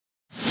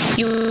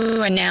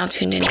You are now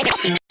tuned in to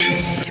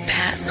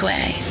Afro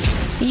Sway.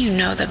 You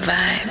know the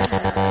vibes.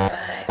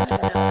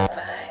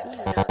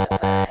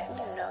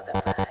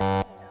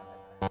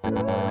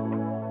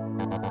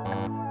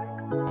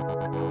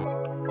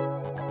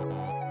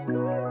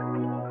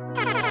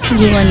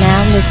 You are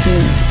now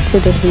listening to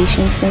the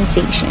Haitian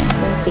Sensation.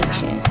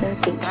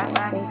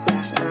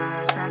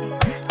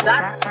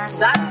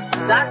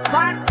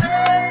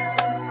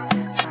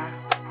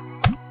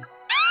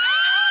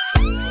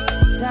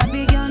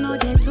 Sabi girl no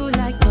dey too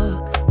like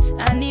talk.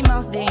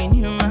 Animals dey in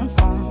human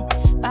form.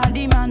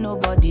 Body man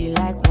nobody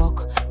like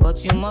walk,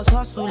 but you must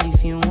hustle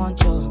if you want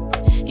job.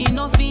 You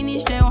no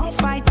finish they won't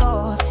fight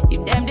us.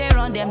 If them they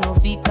run them no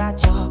fit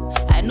catch up.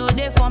 I know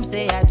they form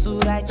say I too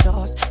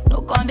righteous.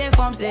 No con they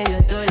form say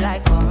you too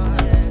like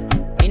us.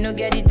 You no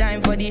get the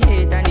time for the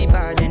hate and the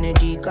bad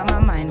energy. Got my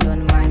mind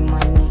on my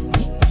money.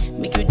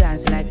 Make you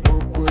dance like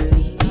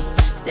broccoli.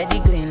 Steady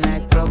green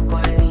like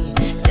broccoli.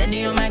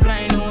 Steady on my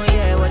grind, oh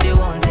yeah, what they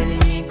want telling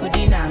me. Could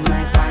deny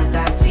my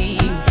fantasy.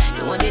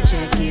 They want to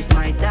check if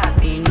my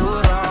tap ain't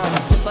no wrong.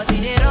 But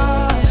it they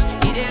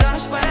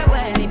rush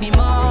well, it be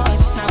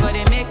much. Now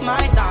gotta make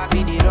my tap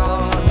it they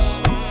rush.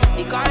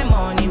 The kind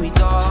money we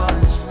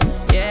touch,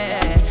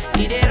 yeah.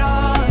 It they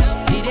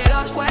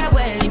rush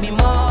well, it be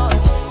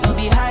much. No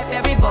be hype,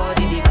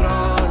 everybody they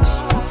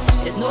crush.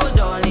 There's no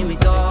darling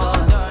with us.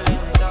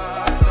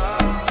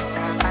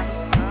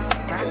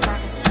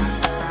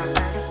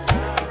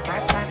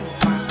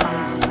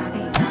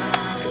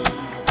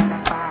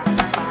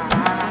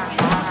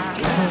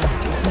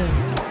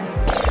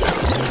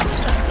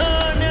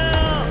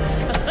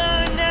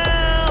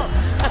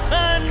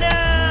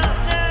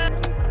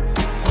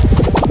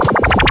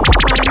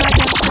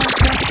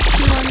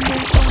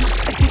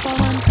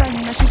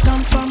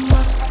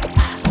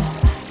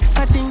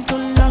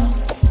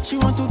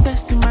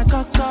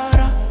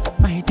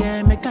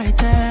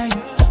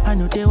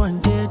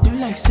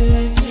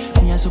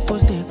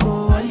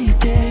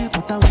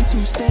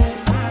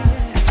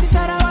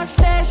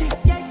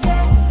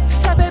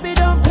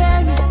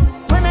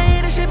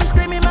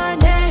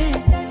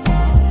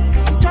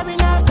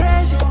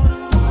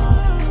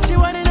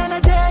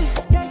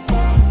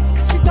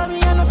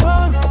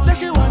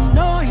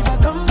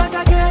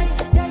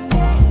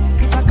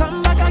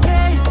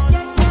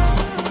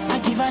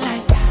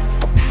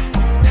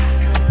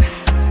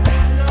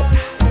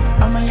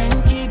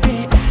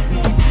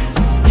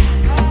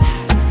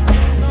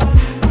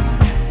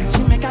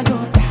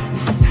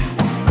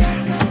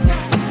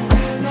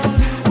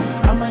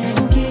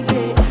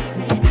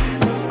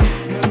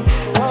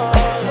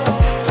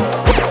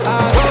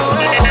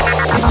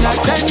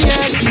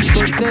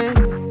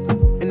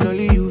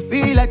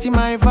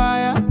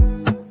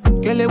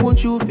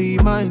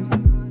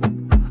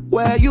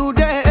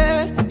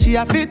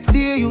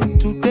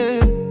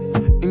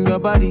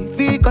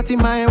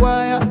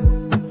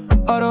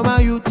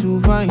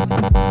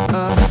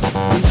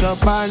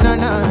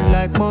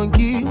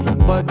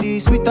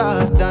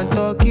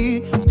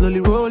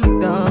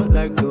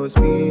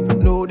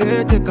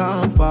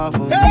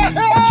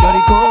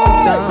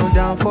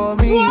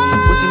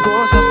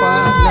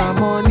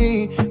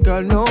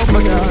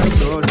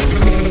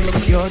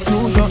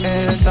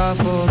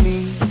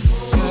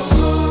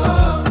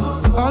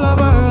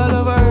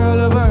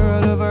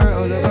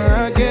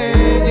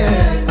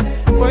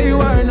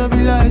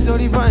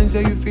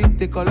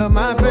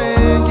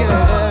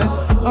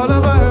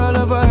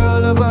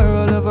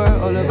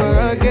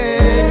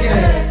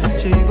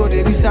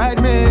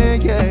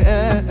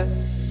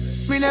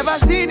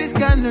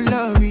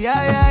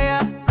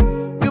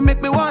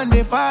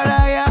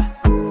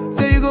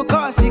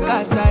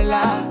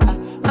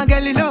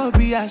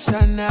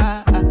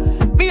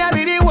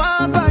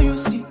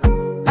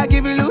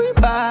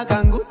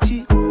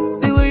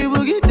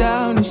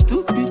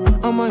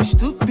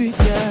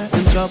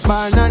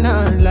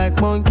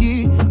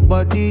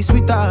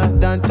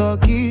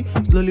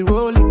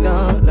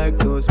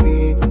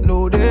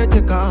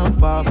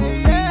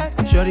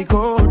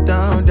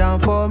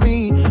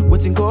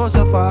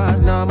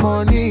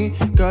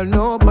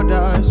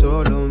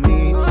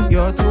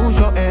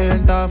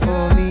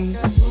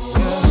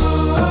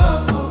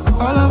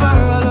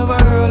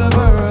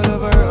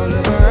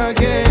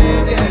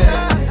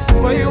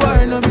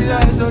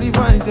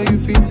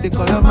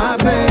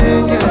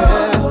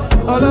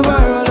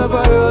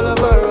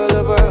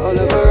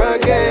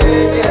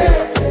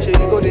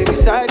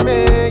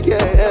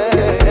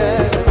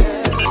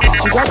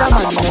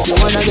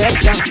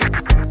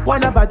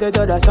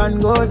 The sun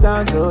goes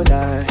down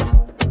tonight.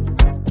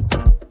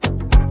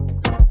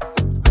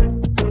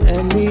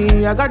 And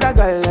me, I got a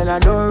girl and I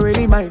don't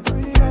really mind.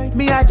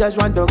 Me, I just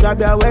want to grab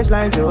your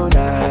waistline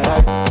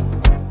tonight.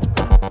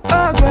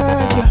 Oh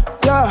girl,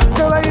 yeah,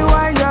 the way you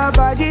want your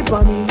body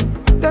for me,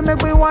 they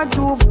make me want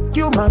to fuck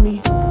you,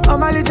 mommy. Oh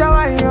my little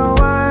wine, you.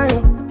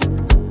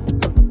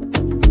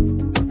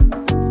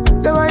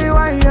 The way you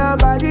want your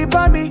body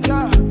for me,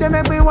 they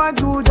make me want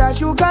to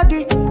dash you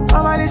cocky.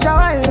 Oh my little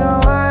wine, you.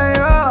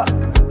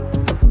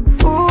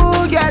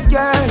 Ooh, yeah,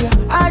 yeah, yeah.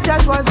 I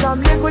just want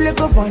some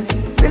little fun,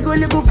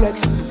 little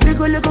flex,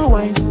 little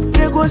wine,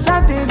 little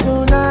something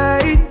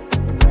tonight.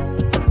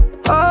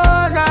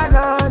 Oh,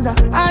 nah.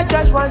 I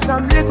just want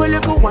some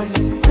little wine,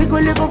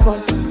 little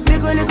fun,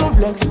 little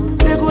flex,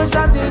 little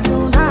something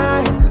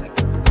tonight.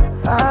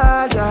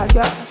 Ah,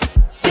 yeah.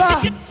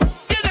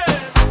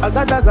 I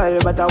got a girl,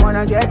 but I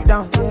wanna get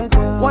down.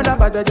 Wanna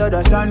party till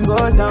the sun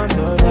goes down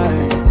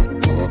tonight.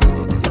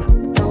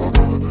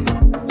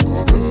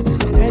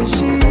 And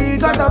she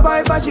got a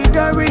boy, but she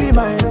don't really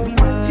mind.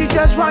 She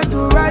just want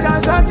to ride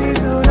on something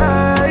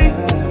tonight.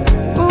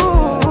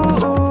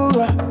 Ooh,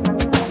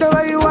 the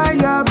way you want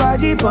your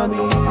body for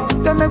me,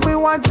 they make me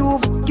want to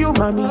fuck you,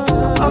 mommy.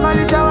 I'm a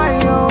little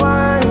wine, your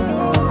wine.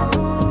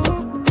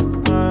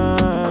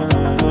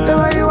 The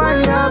way you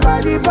want your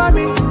body for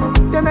me,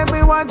 they make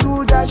me want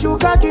to dash you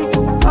cocky.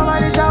 I'm a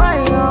little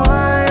wine, your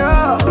wine.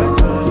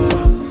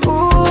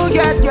 Ooh,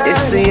 yeah.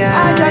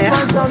 I just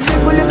want some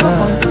little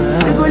fun,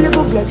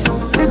 little flex,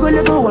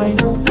 little wine,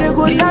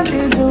 little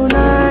something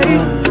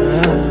tonight.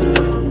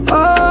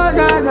 Oh,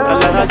 no.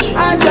 I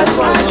just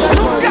want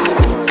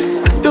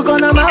some. You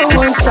gonna my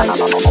one side.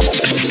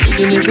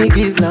 You make me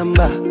give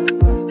number.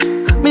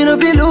 Me no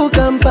feel look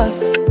and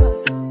pass.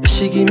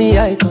 She give me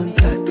eye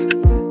contact.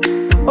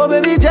 Oh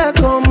baby Jack,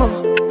 come on.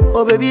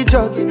 Oh baby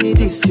Jack, give me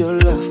this your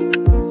love.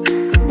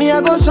 Me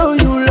I go show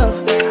you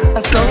love.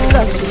 As long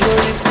as you know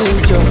it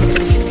me joy.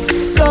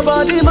 Your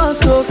body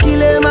must go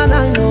kill a man.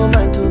 I know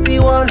mine to be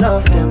one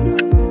of them.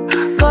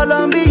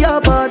 Columbia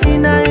body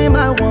name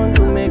I want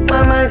to make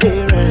my mind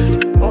a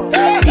rest.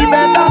 You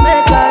better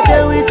make a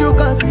day with you,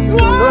 cause it's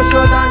no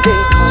show than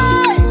they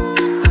cost.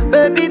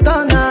 Baby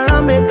turn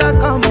around, make a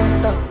come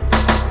on top.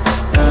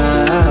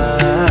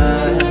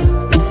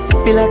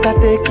 Be like I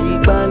take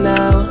it by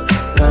now.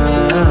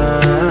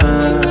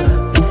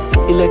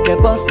 You like a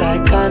boss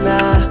like Kana.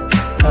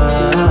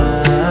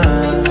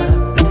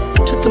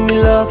 Show to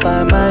me love,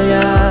 I'm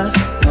Maya.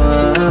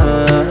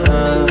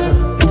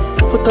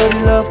 Put all the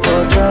love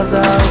for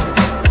trousers.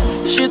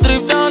 She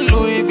drip down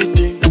Louis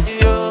Vuitton,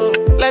 yo.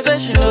 Like say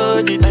she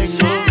know the thing,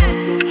 so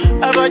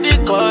her body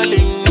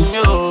calling,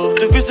 yo,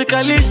 to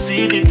physically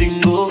see the thing,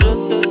 go.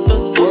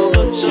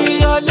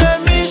 She on a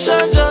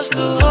mission just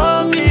to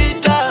hold me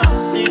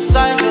down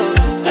inside, yo.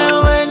 And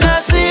when I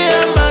see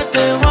her, I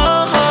take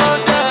one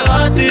hold her.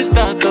 What is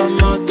that on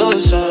my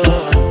tosha?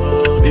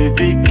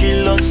 Baby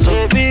kill us, so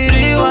baby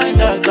rewind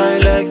that I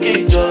like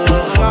it, yo.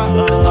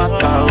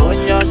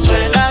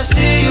 When I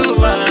see you,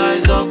 my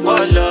eyes up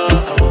all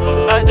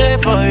up. I dey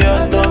for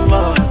your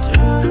tomato.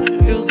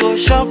 You go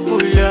shop,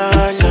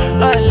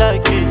 I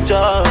like it,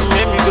 job.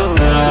 Make me go.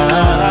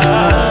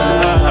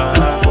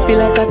 Feel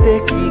like I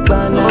take it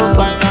by now.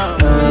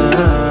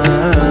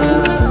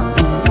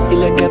 Feel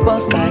like a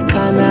boss like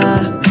Kana.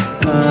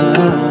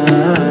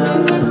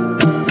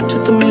 Show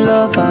to me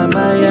love, I'm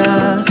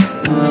Maya.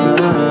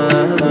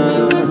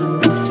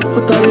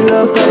 Put all the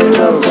love,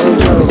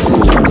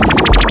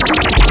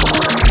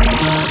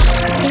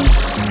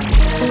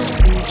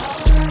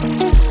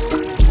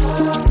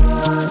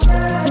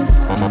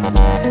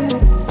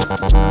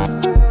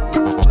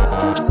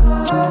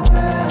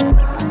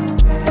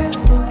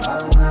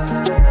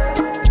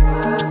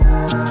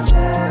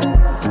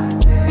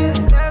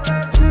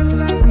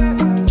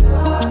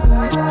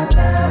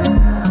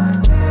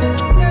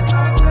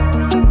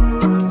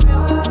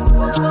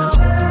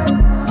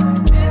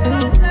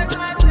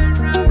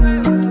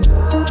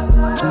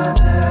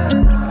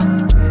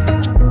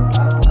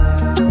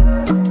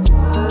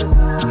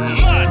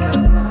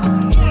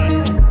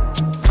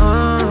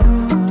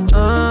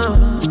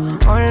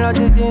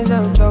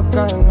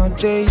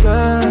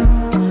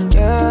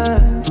 yeah.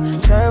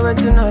 Try what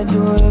you not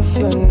do if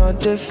you're not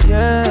the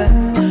fair.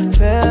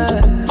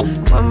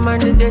 One man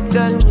they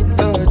tell me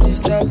to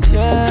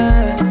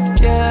disappear,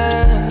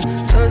 yeah.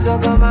 So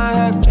come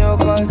and help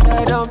me, cause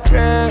I don't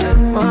pray,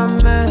 my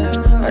man.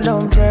 I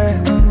don't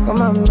pray,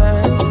 come on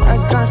man. I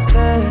can't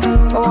stay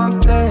for one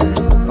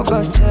place, for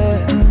God's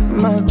sake,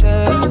 my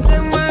day. Don't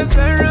take my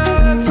pain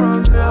away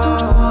from you.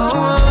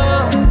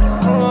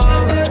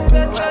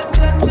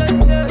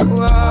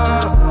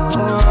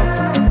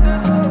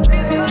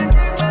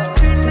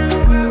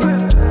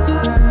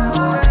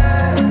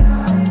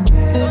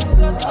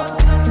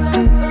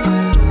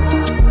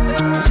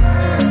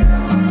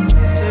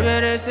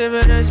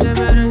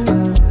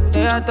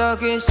 They are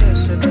talking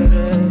shit,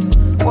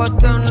 what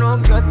them no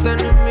get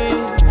enemy.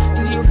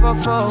 Till you fall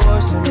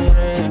forward,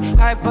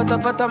 I put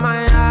up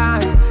my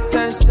eyes,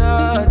 then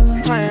shut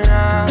my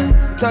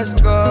eyes, touch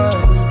good.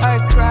 I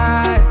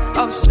cry,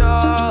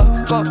 offshore,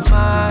 got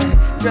my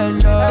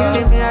dreadlocks.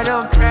 Leave me, I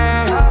don't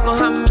pray,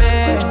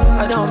 Mohammed,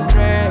 I don't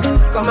pray.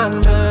 Come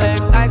on,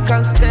 babe, I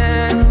can't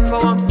stay for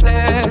one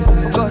place,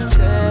 for God's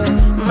sake,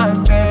 my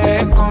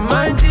babe. Come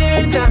and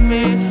ginger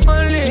me,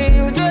 only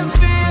you dey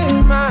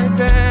feel my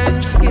best.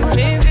 Give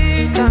me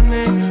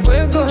vitamins,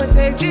 we're gonna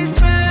take these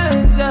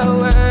pains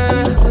away.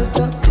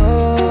 So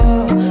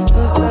cold,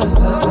 so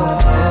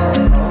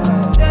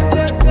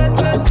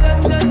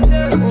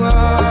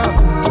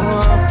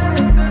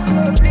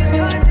please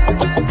can't take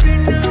my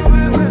pain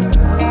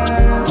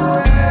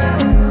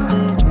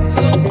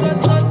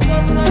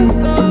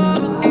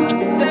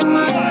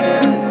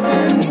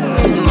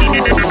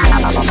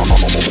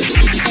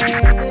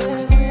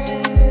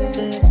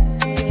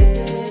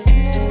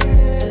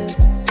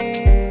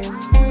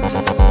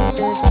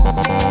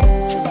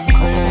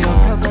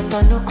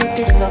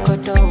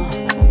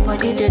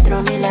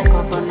throw me like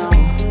a bono.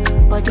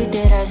 Body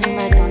they rising,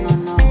 I don't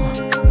know.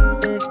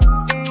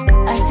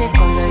 I say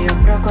color your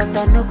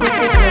brocodo, no good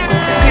is your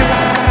good. You're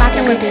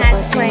rocking with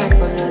Afro Sway.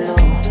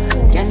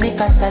 Can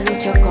make a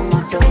salute your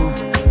commando.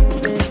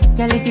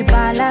 Girl, if you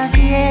balance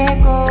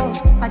Diego,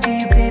 I give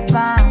you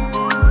paper.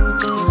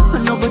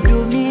 No go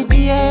do me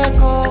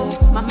Diego,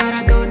 my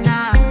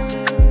Maradona.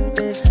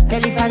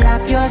 Girl, if I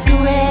lap your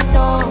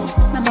sueto,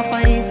 I'm a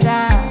farisa.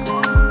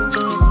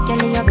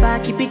 Girl, your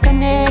back keep it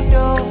connected,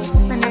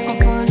 and I can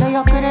follow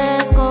your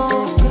Cresco,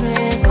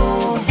 Cresco.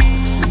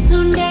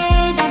 Tunde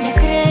dan the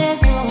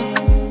Cresco,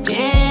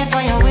 pay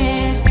for your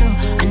waist,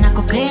 and I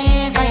could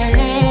pay for your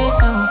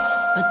lace,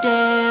 a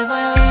day for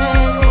your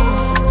waist.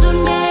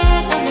 Tunde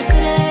dan the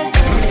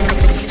Cresco,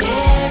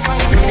 pay for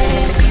your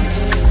waist,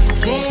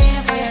 pay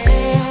for your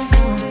lace,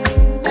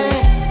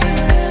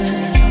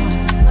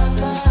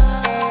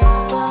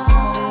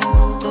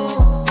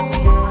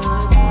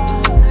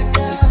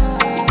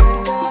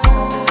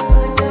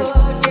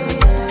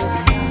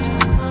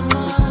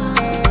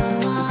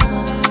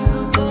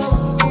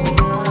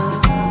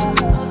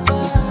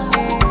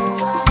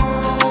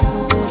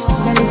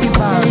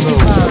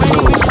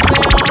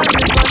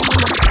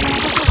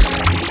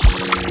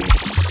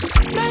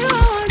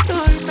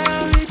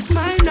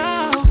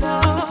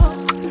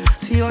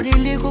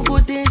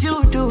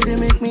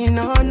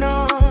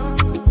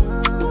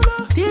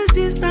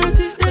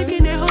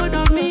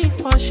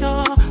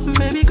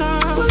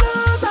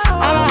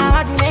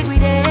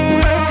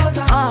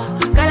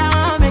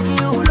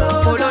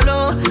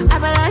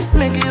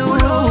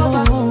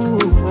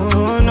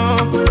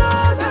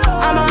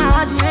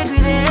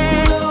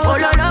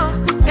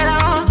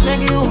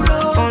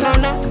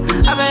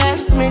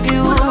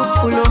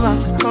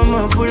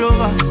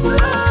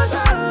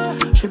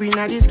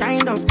 these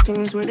kind of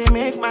things where they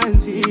make man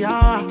see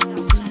ya.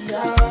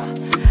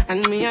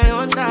 And me, I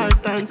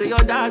understand, so your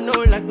dad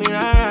know like me,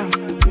 rara.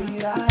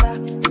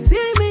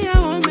 See me, I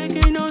won't make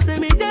you know, say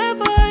me there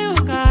for you,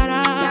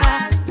 cara.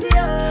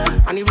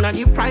 And if not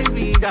the price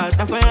be that,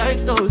 I feel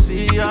like to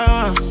see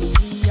ya.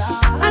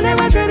 I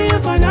never traded you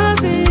for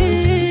nothing.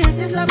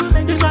 This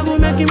love will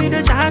make me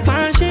the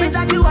jackpot shit.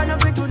 Without you, I don't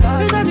break to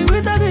love.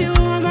 Without you,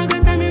 I'm a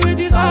good time with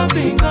this all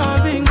bingo.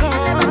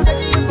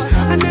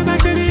 I never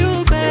traded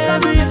you,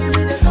 baby.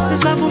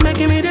 This love will make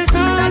me the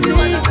starting.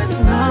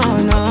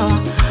 No.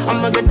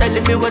 I'm a good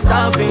telling me what's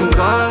up and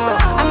go.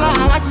 I'm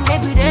a watch you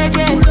make me dead.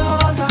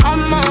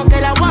 I'm a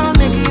girl, I wanna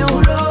make you.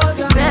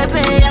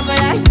 Baby, I feel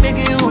like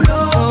making you.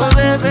 Oh,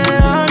 baby,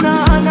 oh, no.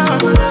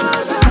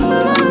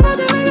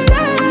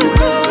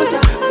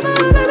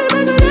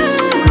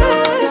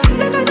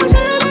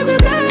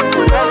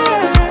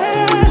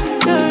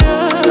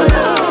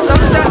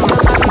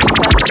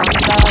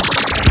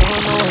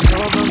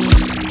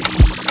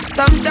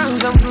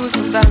 Sometimes I'm good,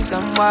 sometimes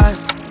I'm wild.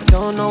 I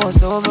don't know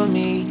what's over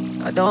me.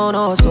 I don't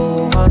know what's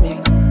over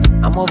me.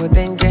 I'm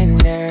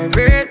overthinking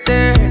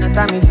everything. At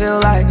time me feel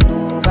like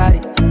nobody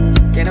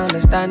can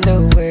understand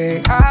the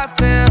way I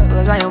feel.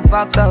 Cause I am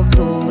fucked up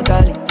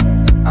totally.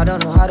 I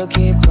don't know how to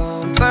keep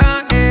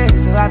company.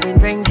 So I've been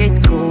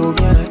drinking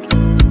cognac.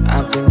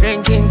 I've been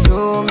drinking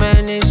too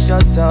many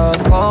shots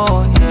of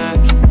cognac.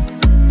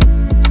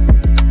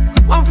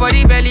 One for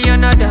the belly,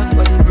 another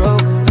for the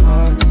broken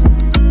heart.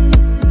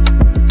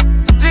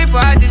 For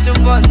addition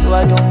for so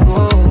I don't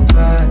go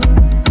back.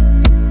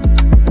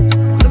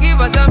 Looking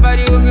for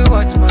somebody who can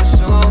watch my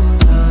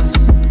shoulders.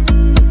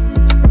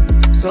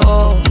 So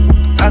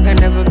I can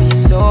never be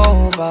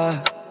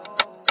sober.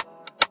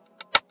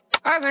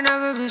 I can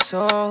never be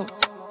sober.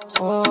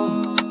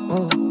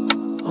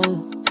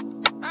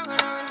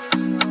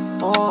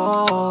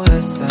 Oh,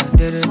 yes I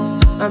did it.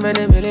 How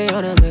many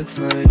million I make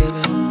for a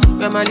living?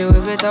 When my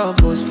Louis Vuitton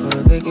post for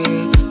a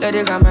biggie. Let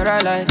the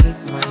camera like hit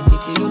my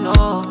titty, you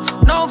know.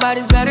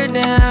 Nobody's better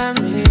than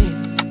me.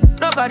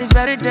 Nobody's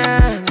better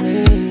than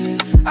me.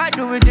 I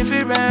do it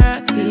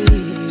differently.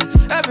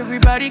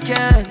 Everybody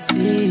can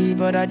see,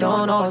 but I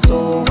don't know what's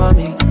over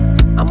me.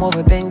 I'm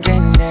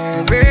overthinking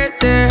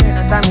everything.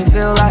 At time me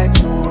feel like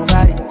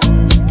nobody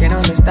can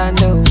understand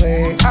the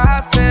way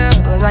I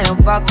feel. Cause I am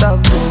fucked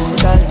up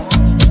totally.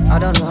 I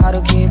don't know how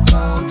to keep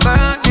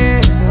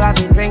company. So I've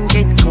been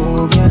drinking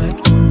cognac.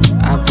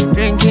 I've been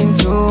drinking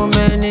too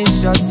many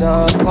shots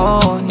of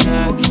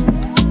cognac.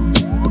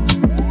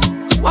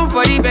 One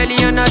for the belly,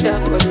 another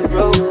for the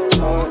broken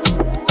heart.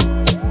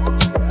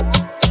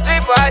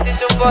 Three for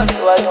addition for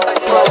so I don't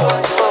go.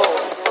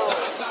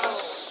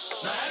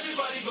 Now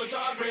everybody go to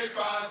our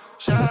breakfast.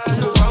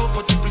 Go out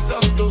for the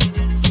result, though.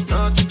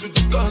 Nothing to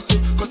discuss,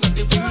 cause I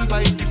did win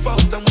by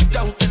default and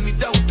without any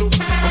doubt, though.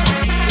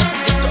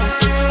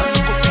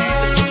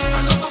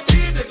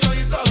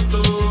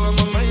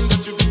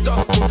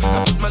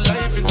 My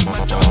life into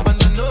my job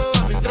and I know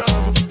I'm in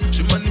trouble.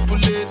 She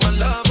manipulate my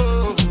love,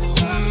 oh.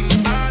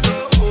 I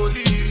know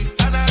holy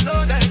and I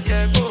know that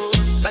get both.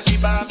 Like the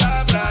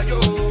Baba Brayo,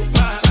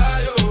 my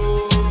ayo,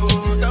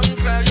 don't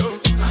cry, yo.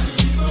 And if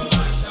you go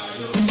and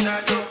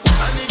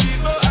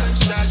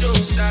shadow,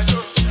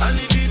 and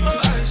if you go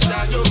and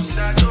shadow,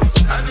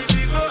 and if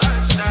you go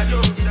and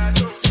shadow,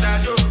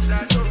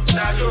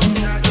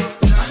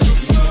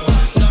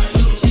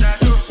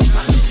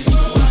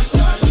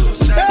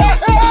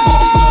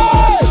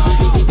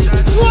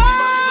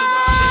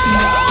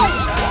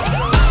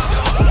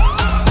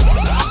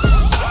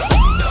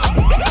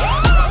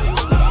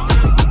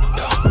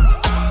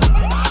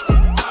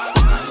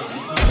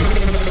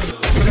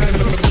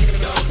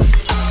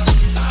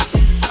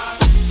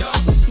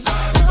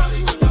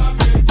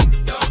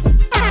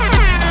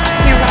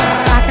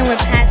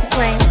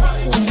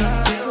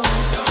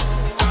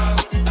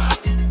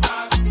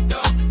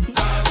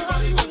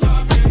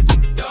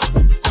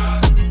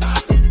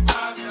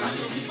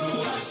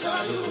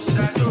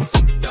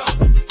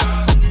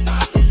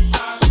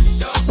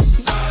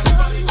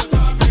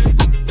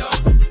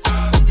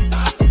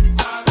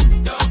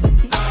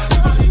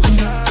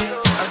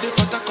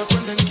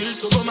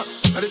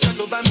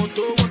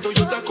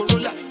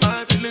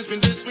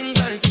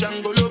 like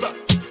Django Lover.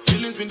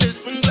 Feelings been they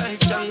swing like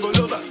Django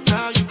Lover.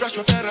 Now you crash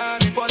your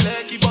Ferrari for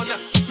Lucky Bona.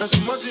 Now so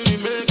much you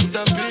make with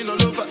that pain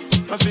all over.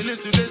 My feelings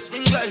today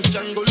swing like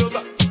Django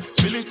Lover.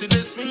 Feelings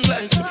today swing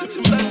like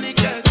Timbani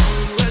cat.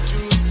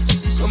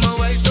 Come on,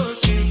 why don't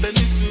you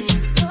finish you?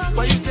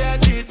 Why you say I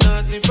did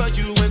nothing for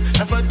you when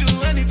if I do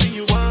anything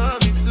you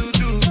want me to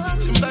do?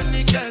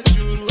 Timbani cat,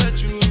 you.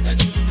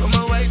 Come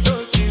on, why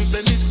don't you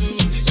finish you?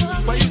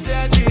 Why you say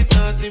I did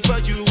nothing for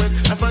you when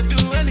if I do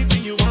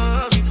anything you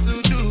want me to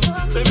do?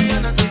 Maybe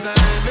another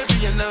time,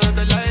 maybe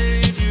another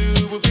life.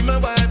 You will be my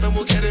wife and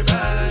we'll get it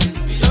right.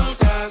 Young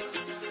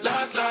cast,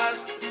 last.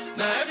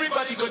 Now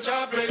everybody go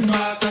chop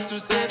breakfast. Have to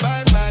say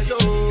bye bye yo,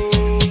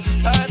 to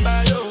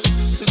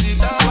the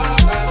love.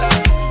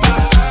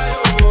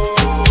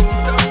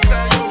 Don't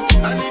cry yo,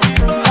 I need you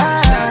more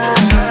shadow.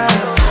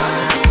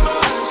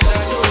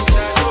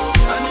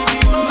 I need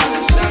you more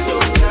shadow.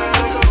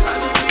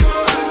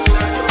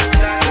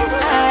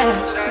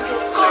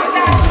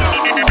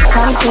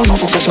 Can't seem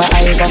to take my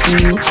eyes off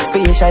you,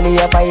 especially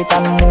your bite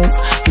and move.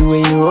 The way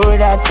you hold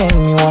that thing,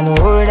 me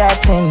wanna hold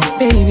that thing.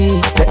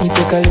 Baby, let me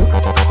take a look.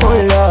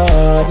 Oh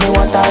Lord, me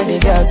want all the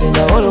girls in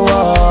the whole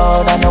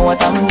world. I know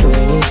what I'm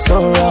doing is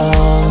so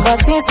wrong, but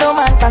since no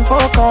man can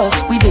focus,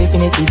 we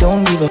definitely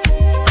don't give up.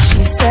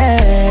 She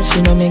said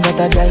she know me got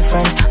a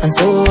girlfriend, and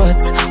so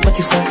what? What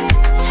if I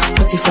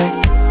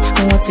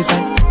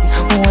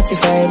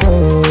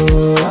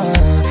do?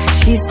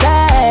 She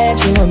said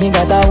she know me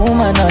got a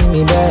woman on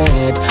me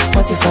bed.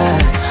 What if I,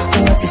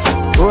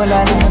 oh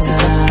la la,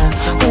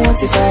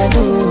 what if I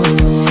do?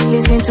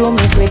 Listen to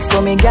me quick,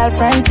 so me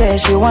girlfriend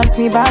says she wants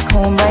me back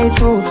home by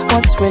 2.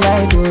 What will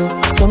I do?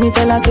 So me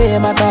tell her say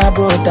my car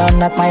broke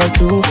down at mile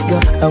 2.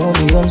 Girl, I won't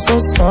be home so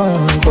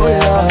soon. Oh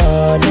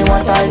Lord, me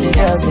want all the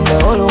girls in the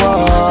whole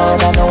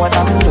world. I know what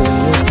I'm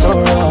doing is so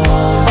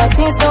wrong, but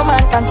since no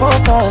man can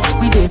focus,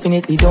 we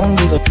definitely don't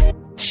give up.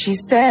 She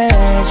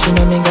said she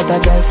know me got a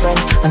girlfriend,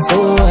 and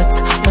so what?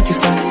 What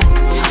if I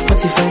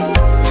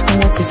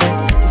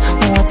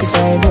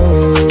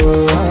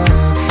do?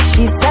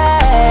 She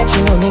said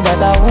she know me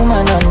got a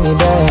woman on me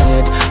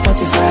bed.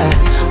 What if I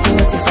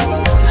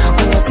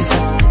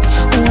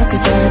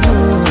do?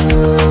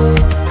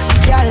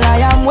 Girl, I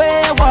am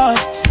wayward,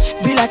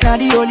 be like I'm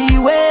the only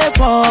way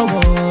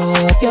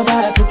forward. Your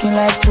vibe looking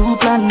like 2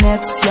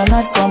 planets, you're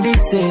not from the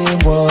same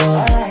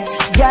world.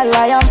 Girl,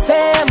 I am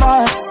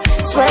famous,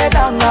 swear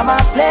down I'm a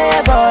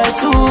playboy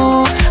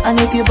too. And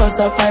if you bust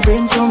up my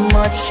brain too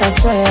much, I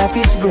swear I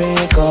fit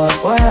break up.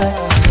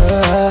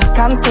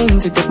 Can't seem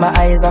to take my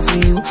eyes off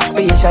you,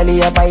 especially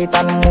your bite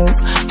and move.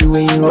 The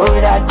way you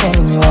roll that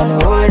thing, me wanna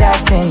hold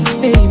that thing.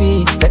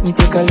 Baby, let me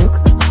take a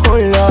look. Oh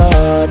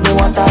Lord, me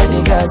want all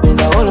the girls in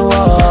the whole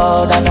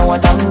world. I know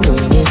what I'm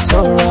doing is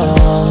so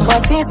wrong,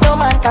 but since no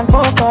man can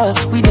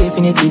focus, we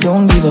definitely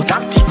don't give up.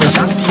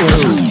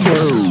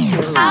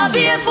 I'll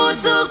be a fool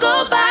to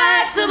go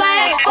back to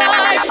my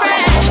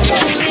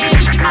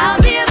ex-boyfriend.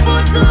 I'll be a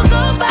fool to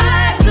go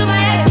back to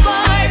my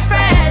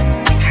ex-boyfriend.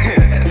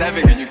 That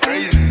making you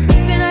crazy.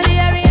 Living in the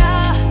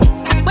area,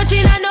 what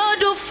did I know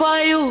do for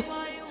you?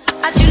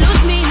 As you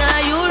lose me, now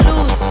you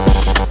lose.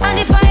 And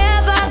if I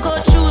ever go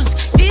choose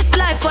this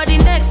life for the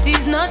next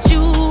is not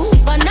you.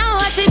 But now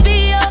I see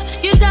be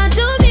you don't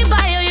do me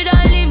by you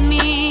don't leave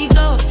me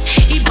go.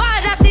 If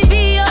I see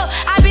be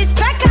I be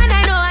spec and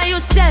I know how you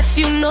self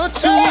you know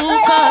too.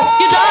 Cause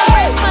you don't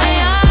break my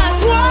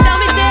heart. Tell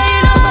me say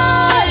you don't go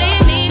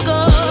leave me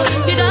go.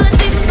 You don't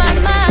tip my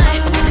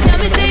mind. Tell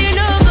me say you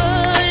don't go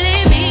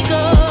leave me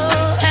go.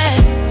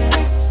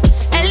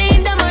 Early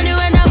in the morning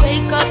when I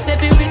wake up,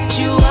 baby, with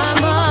you I'm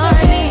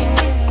morning.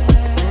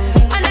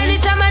 And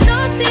anytime I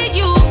don't see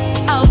you,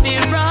 I'll be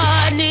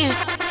running.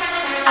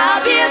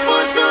 I'll be a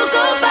fool to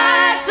go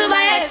back to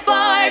my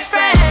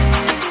ex-boyfriend.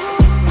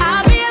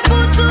 I'll be a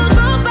fool to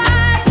go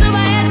back to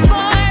my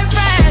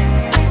ex-boyfriend.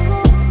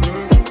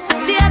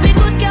 See, I'll be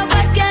good girl,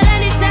 bad girl,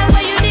 anytime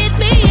when you need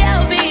me,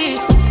 I'll be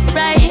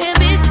right here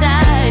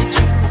beside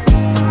you.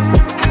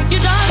 You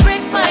don't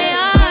break my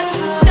heart.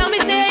 Tell me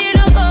say you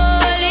don't go,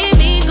 leave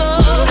me go.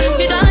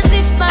 You don't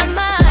tip my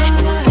mind.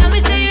 Tell me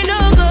say you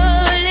don't go,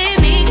 leave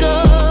me go.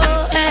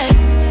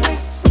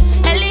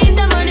 Early in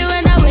the morning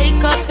when I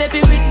wake up, baby,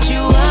 with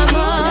you I'm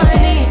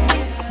morning.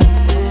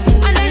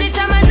 And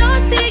anytime I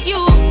don't see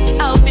you,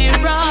 I'll be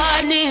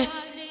running.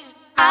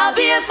 I'll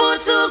be a fool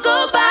to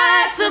go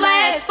back to my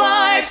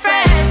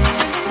ex-boyfriend.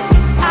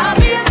 I'll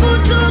be a fool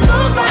to go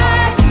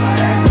back.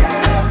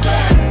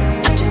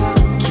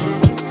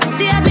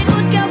 See, I'll be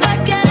good girl,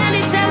 bad girl,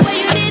 anytime when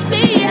you need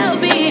me, I'll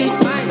be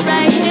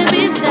right here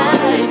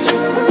beside you.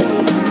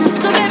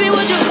 So baby,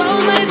 would you call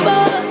my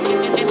phone?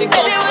 Baby, would you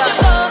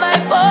call my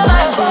phone?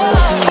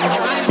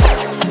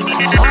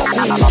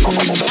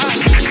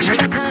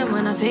 Every time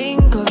when I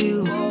think of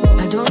you,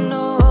 I don't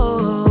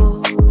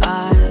know.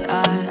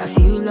 I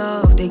feel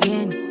loved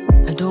again.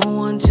 I don't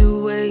want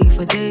to wait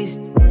for days.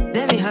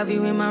 Let me have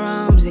you in my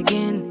arms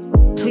again,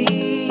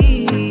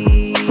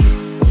 please.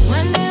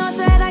 When they all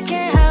said I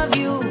can't have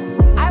you,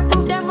 I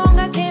proved them wrong,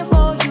 I came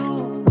for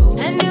you.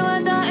 And you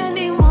are the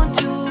only one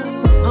to.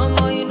 I'm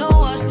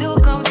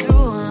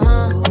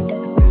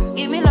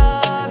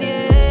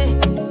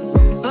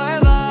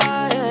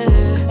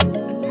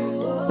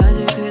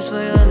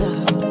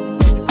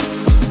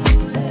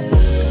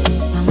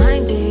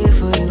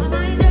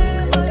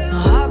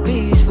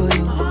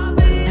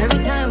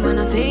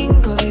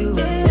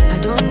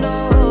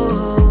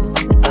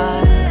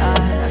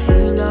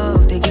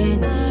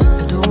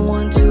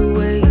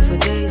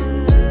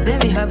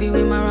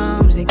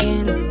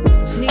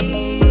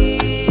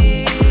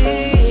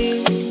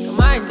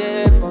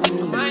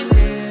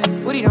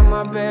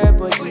my bed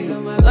body.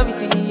 Love it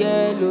till the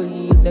yellow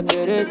him,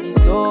 separate his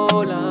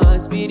soul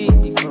and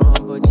spirit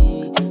from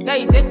body. Yeah,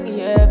 you take me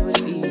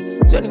heavenly.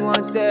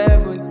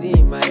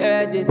 21-17, my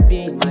head is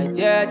spin, my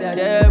dear that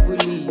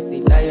heavily.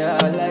 Say liar,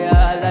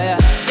 liar, liar.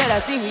 Yeah, I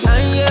see me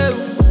and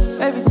you.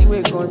 Everything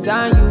will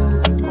consign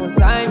you,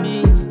 consign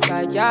me.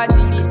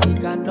 Psychiatry,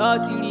 they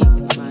cannot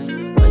delete my.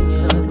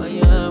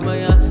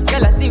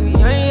 Girl, I see me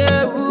and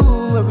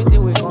you.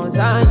 Everything will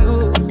consign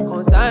you,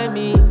 consign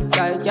me.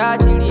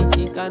 Psychiatry,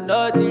 they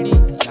cannot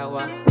delete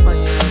our.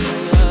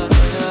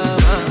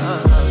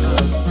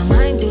 My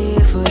mind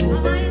there for you,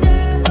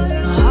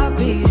 my heart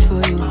beats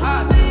for you.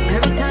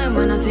 Every time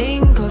when I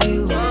think of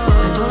you, I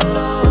don't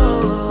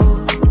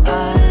know.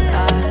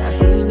 I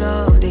feel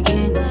loved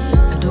again.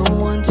 I don't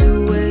want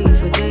to wait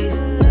for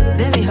days.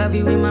 Let me have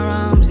you in my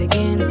arms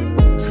again.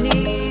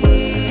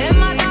 Please,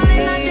 am I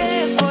darling, I'm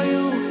there for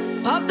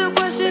you. Pop the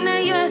question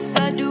and yes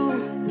I do.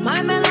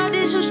 My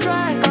melody should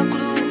strike a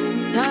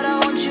clue that I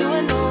want you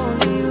and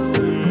only you.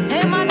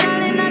 Hey my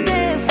darling, I'm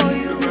there for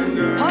you.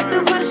 Pop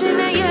the question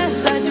and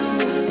yes I do.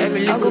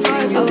 I'll go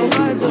fight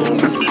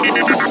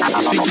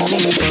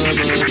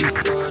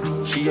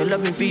She a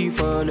loving fee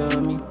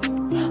follow me.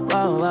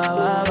 Wow, wow,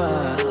 wow,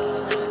 wow.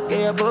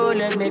 Get your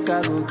bullet, make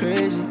her go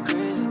crazy.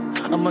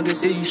 I'ma get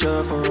say you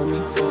sure for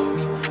me.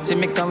 Say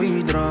make her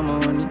withdraw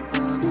money.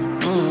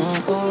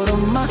 Oh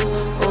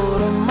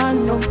Roma,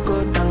 no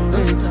go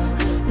downgrade.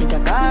 Make her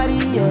carry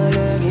your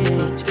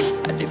luggage.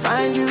 I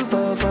define you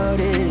for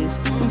days.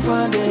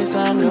 For days,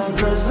 I no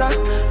drugs, I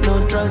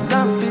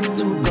fit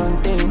to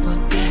contain.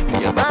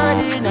 Your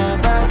body in a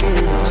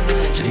baggage.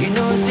 So you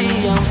know,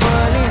 see, I'm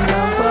falling.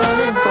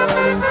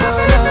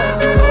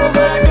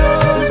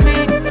 Overdose me,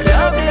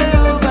 love they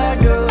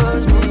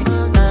overdose me.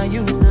 Now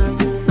you,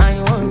 I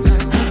want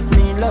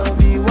me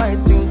love you,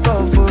 waiting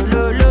for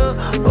follow.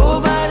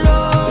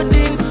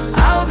 Overloading,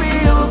 I'll be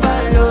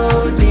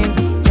overloading.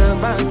 Your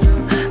bank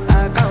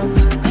account,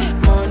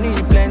 money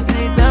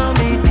plenty, down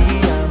me the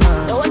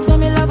amount. No one told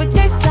me love would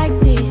taste like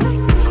this.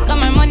 Got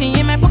my money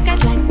in my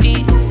pocket like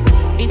this.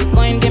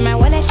 Bitcoin in my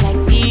wallet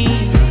like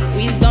this.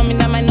 Wisdom in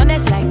my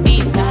knowledge like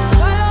this.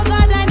 Follow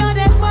God, I know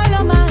they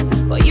follow man.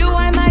 For you,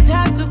 I might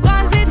have to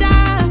consider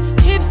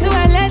trips to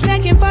LA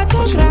taking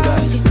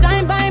photographs. You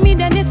sign by me,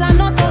 then it's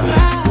an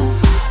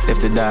autograph. Live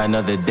to die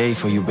another day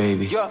for you,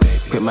 baby.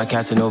 Quit my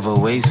Casanova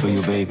ways for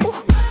you, baby.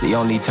 The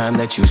only time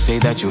that you say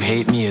that you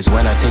hate me is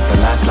when I take the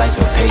last slice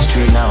of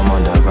pastry. Now I'm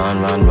on the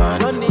run.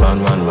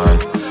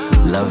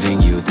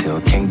 Loving you till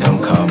kingdom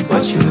come,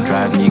 but you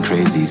drive me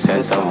crazy.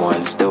 Send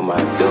someone, still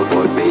my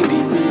billboard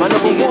baby. My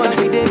number one,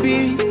 see they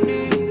be.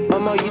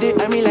 Mama, you they,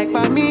 I mean like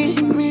by me.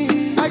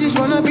 I just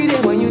wanna be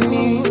there when you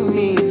need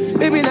me.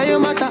 Baby, now your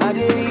matter, I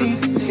dey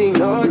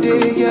sing all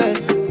day, yeah.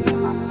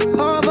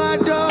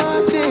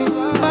 Overdosing,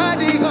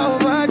 body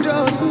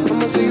overdose.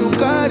 I'ma say you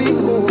got it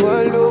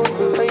overload,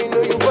 and you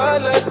know you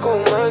bad like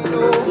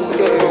commando,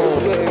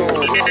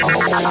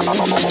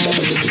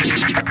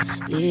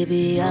 yeah.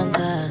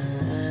 Bianca,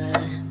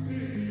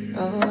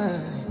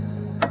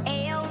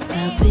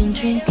 I've been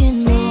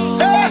drinking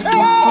more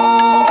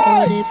alcohol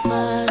for the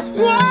past 5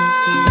 days.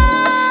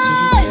 Did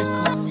you check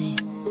on me?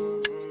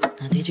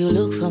 Now did you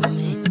look for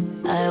me?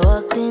 I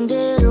walked in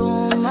the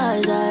room,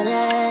 eyes are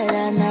red,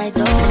 and I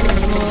don't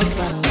smoke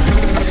bang.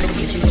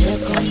 Did you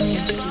check on me?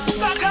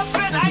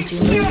 Now did you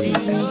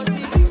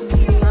notice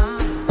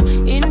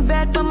me? In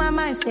bed, but my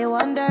mind stay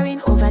wandering,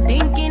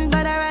 overthinking,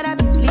 but I'd rather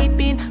be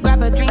sleeping.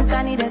 Grab a drink,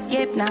 I need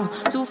escape now.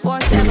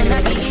 247,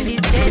 I be in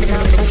this state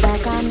now. But I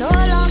can no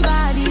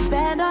longer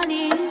depend on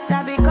it.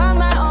 I become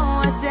my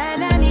own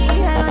sanity.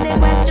 I don't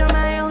question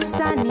my own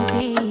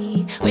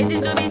sanity.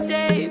 Waiting to be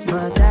saved,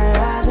 but I'd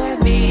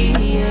rather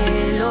be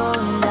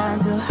alone than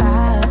to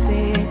have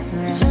fake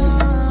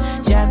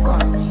friends. Check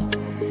on me,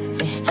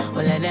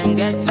 well let them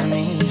get to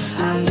me.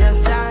 I'm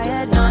just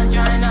tired, not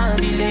trying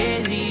to be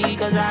lazy,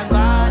 cause I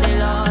got a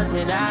lot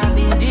that I've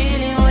been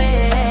dealing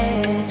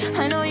with.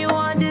 I know you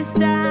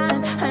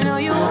understand, I know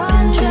you I've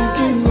been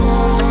drinking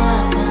more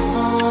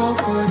alcohol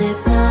for the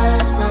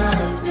past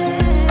 5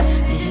 days.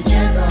 Did you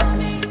check on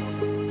me?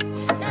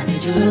 Now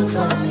did you look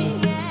for me?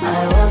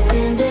 I walked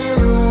in the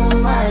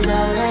room, eyes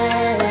are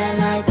red,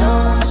 and I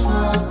don't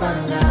smoke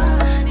banga.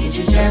 Did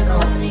you check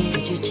on me?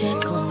 Did you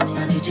check on me?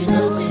 Now did you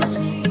notice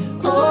me?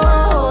 Oh,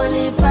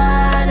 Holy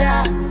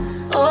Father,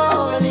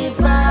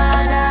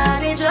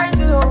 they try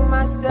to hold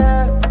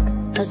myself.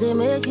 Cause they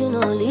make you no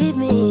leave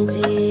me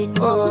deep.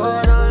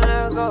 Oh, don't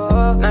let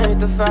go. 9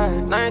 to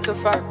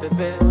 5,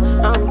 baby.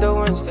 I'm the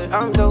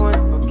one,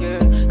 okay.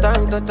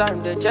 Time to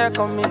time, they check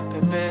on me,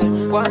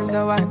 baby. Once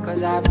a while,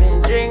 cause I've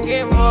been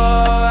drinking more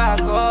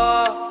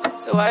alcohol.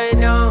 So I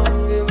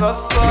don't give a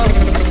fuck.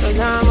 Cause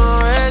I'm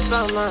always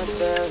by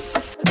myself. I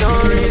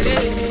don't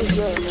really need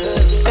your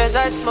help. Yes,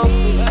 I smoke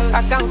weed,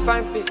 I can't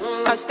find peace.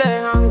 I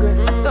stay hungry,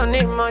 don't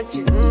need much.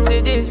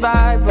 See this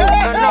vibe,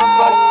 cannot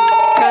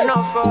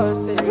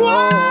force it. I've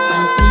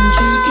been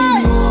drinking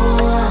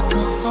more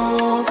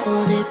alcohol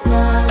for the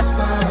past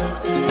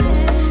 5 days.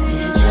 Did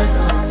you check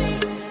on me?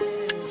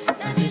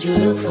 Now did you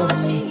look for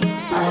me?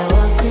 I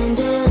walked in the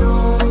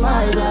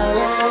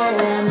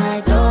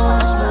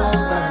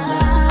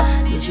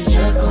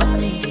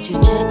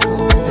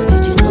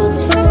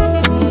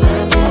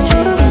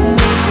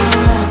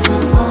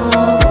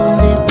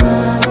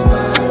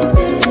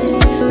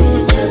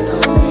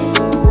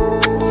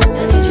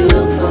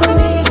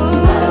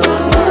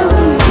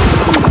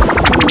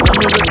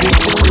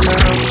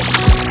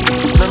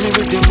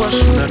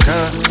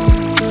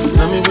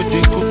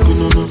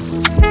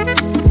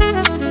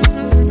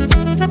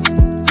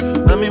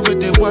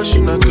wash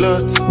in a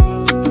cloth.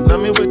 Now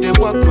me with the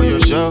walk for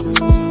your shop.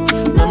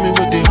 Now me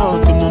with the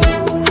hug, no.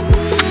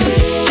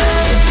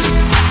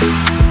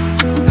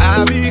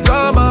 I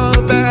become a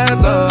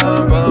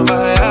person for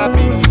my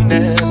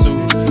happiness, so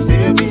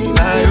still be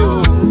my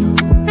own.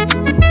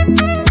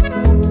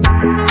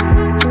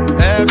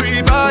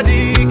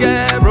 Everybody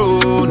get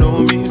bro,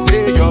 no me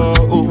say your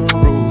own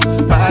bro,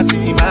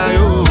 passing my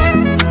own.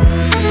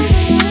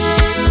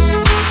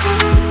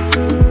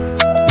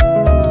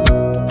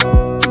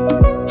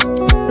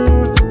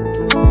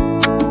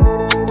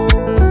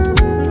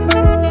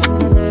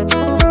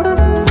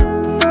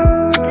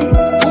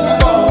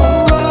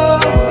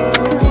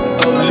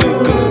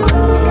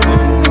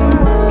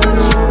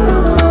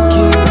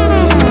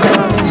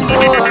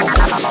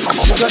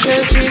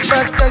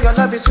 Your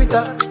love is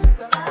sweeter.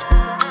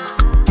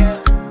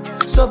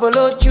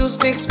 Sobolo juice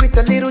mixed with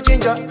a little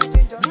ginger.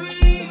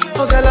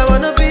 Oh girl, I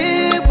wanna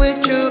be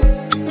with you,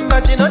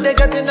 but you know they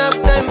got enough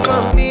time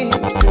for me.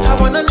 I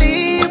wanna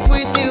live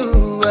with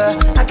you.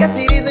 I got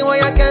the reason why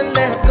I can't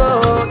let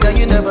go. Girl,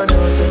 you never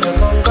know, so you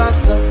gon'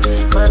 gossip.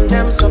 Man,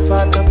 them so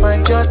far to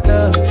find your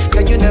love.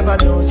 Girl, you never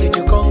know, so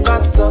you gon'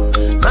 gossip.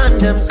 Man,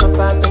 them so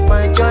far to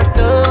find your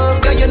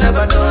love. Girl, you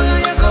never know,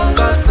 you gon'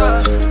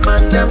 gossip.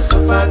 Man, them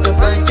so far to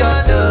find your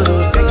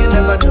love. Girl, you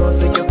never know,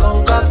 so you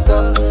gon'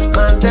 gossip.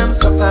 Man, them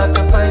so far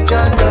to find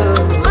your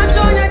love. Match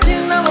on your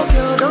chin, now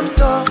girl, don't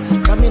talk.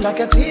 Got me like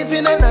a thief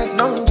in the night,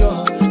 long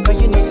jaw. But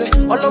you know, say,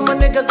 all of my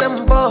niggas,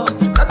 them ball.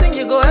 Nothing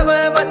you go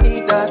ever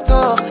need at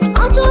all.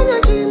 Match on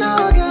your chin,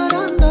 now girl,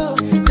 don't know.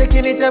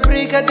 Taking it a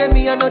break, at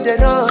me, I know the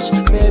rush.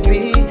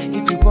 Baby,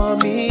 if you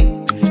want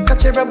me,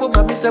 catch a rebel,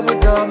 my miss with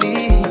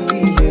me.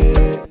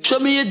 Yeah. Show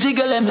me a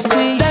jigger, let me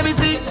see. Let me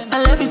see.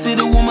 And let me see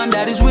the woman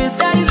that is with.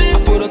 I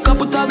put a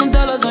couple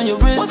 $1,000 on your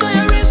wrist. What's on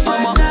your wrist?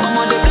 Mama,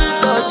 they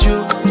can't touch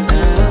you.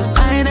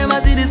 I ain't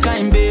never see this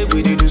kind, babe.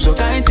 We do so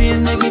kind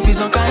things, make me feel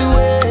some kind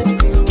way.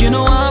 You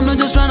know I'm not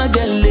just tryna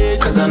get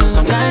laid, cause I know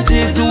some kind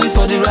chicks do it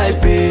for the right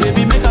pay.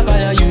 Baby, make I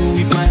fire you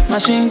with my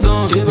machine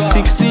gun.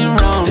 16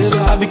 rounds,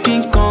 I be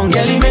King Kong.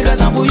 Girlie, make I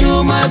sample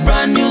you my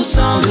brand new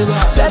song.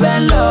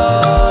 Baby,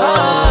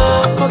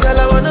 love. Oh girl,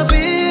 I wanna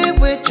be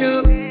with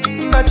you,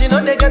 but you know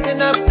they got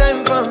enough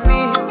time for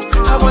me.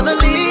 I wanna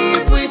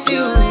live with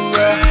you.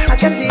 I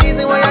got the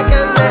reason why I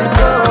can't let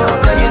go.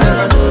 Girl, you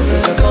never know, so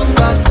you gon'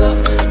 gossip.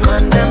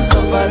 Man, them so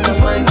far to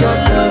find your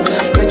love.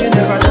 Girl, you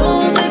never know,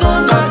 so you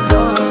gon'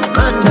 gossip.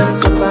 Man, them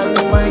so far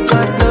to find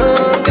your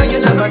love. Girl, you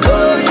never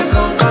know, you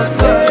gon'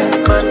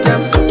 gossip. Man,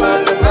 them so far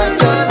to find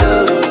your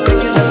love. Girl,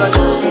 you never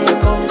know, so you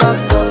gon'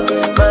 gossip.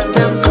 Man,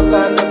 them so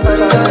far to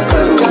find your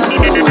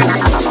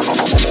love.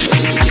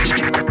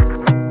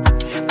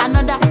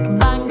 Another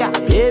banger,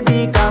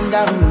 baby, calm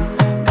down,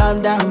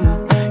 calm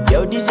down.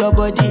 Yo, this your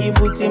body, it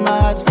puts in my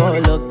heart for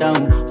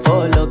lockdown,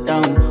 oh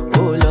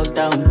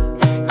lockdown.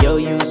 Yo,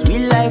 you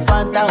sweet life,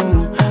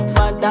 phantom,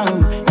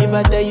 phantom. If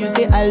I tell you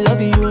say I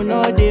love you,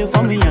 no day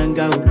for me, young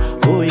girl,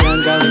 oh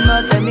young girl.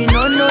 No tell me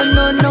no, oh,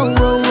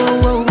 oh,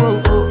 oh, oh,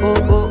 oh,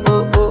 oh, oh,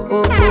 oh, oh, oh,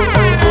 oh.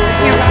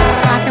 You're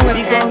rocking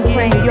with Afro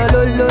Sway. Yo,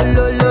 lo, lo,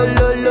 lo, lo,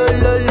 lo, lo,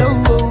 lo, lo,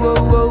 oh, oh,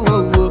 oh,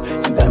 oh, oh.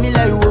 You got me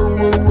like whoa,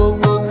 whoa, whoa,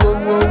 whoa,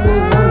 whoa, whoa,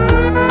 whoa.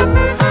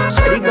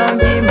 Shawty gon'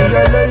 give me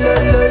your lo, lo,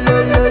 lo, lo,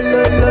 lo,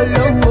 lo, lo,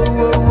 lo, whoa,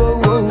 whoa,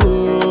 whoa,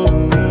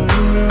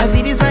 whoa. I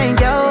see this fine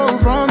girl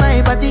from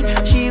my party,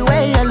 she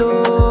wear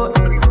yellow.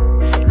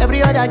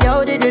 Every other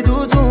girl they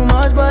do too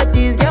much, but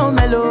this girl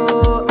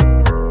mellow.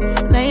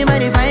 Now in my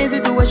divine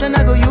situation,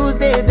 I go use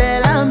they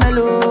tell I'm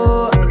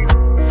mellow.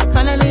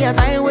 Finally I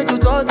find way to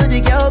talk to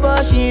the girl,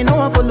 but she ain't no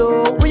one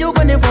follow. When you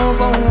gonna phone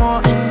for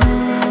one?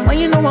 When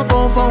you know I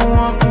call for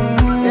one?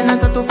 Then I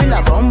start to feel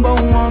a bum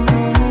bum one.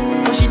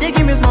 But she dey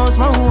give me small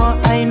one.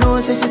 I know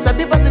say she's a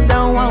bit pass it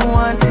down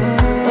one.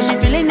 But she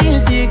feeling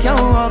insecure,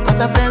 cause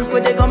her friends go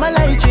they go my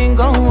light ring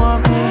go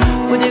on.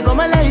 Go they go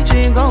my light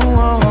ring go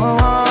on.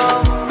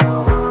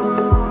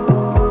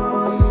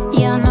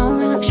 Yeah, I know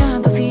we look shy,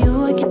 but for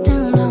you I get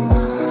down low.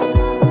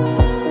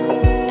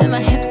 And my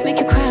hips make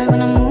you cry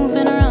when I'm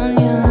moving around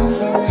you.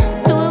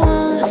 Do it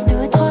once, do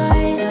it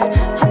twice.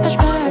 I push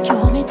back, you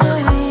hold me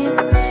tight.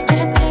 Get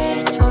a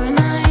taste for a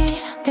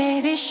night.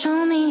 Baby,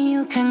 show me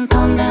you can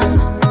calm down,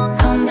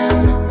 calm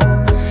down.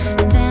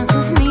 Dance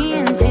with me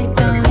and take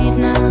the lead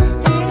now,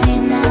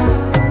 lead now.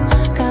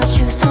 Got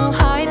you so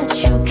high that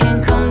you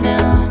can't calm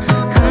down,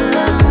 calm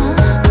down.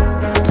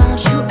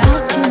 Don't you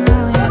ask, you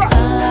know you're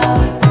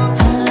allowed,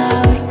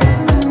 allowed.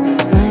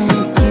 When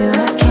it's you, I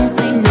can't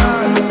say no.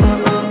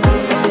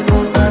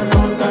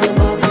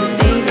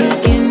 Baby,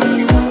 give me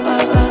you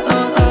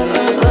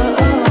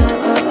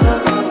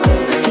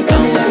got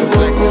me like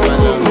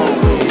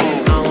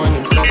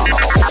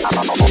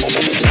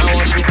I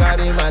want to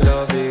carry my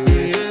love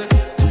away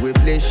to a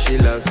place she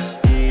loves.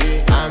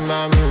 I'm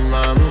a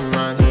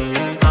man.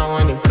 I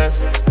want to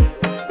impress.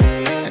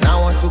 And I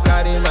want to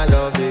carry my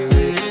love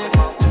away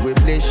to a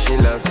place she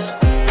loves.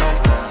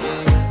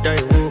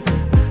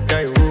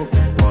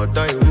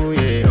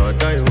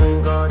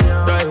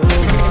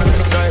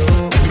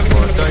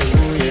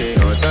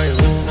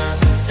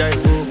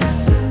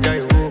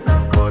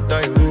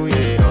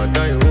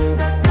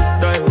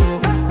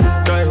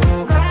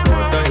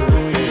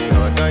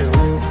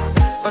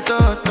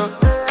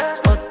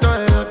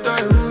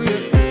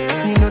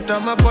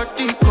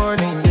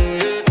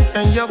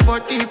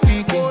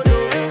 speaking.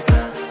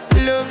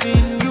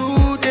 Loving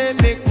you, they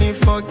make me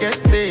forget,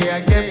 say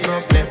I get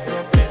problem.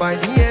 By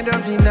the end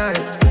of the night,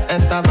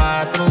 enter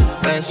bathroom,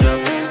 fresh up.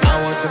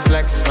 I want to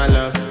flex my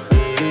love,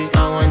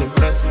 I want to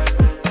impress,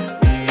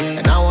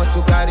 and I want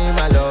to carry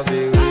my love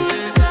away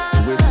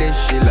to a place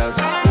she loves.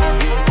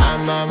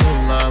 I'm a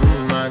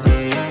man,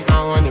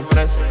 I want to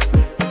impress,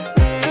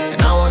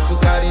 and I want to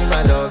carry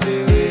my love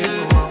away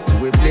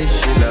to a place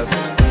she loves.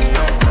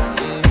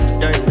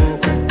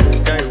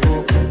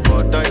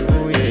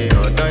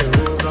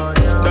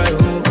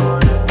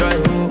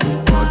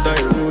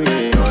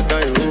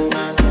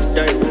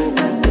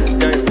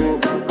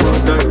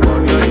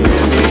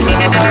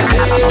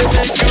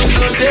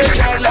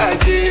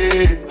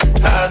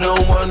 I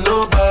don't want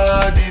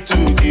nobody to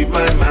keep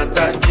my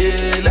matter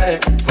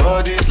like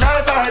for this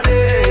life I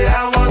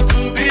want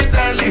to be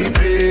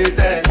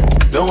celebrated.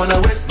 Don't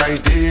wanna waste my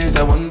days,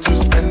 I want to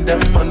spend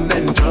them on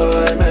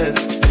enjoyment.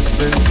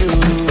 Spend you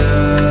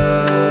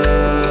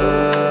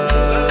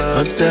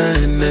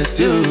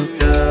you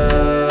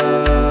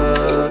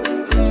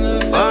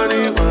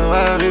funny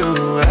one you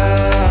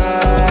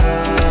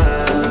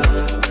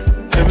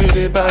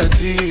everyday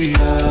party.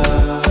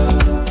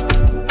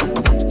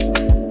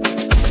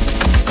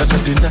 As I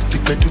did not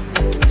think I do,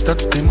 start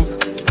to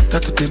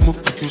move,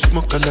 like you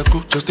smoke a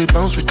lago, just they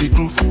bounce with the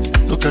groove,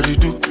 no carry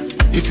do.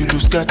 If you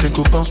lose God, then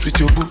go bounce with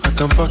your boo. I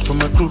can vouch for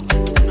my crew,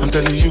 I'm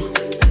telling you,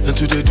 and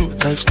to they do,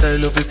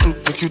 lifestyle of a crew,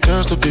 make you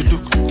dance, no they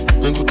look,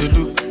 then go they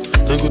look,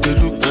 then go they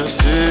look. I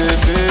say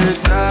if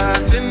it's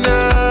not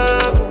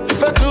enough,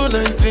 if I do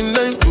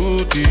 99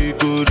 goody,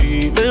 go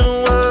remain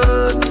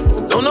one.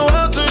 Don't know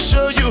how to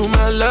show you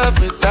my love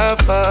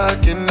without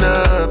fucking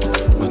up,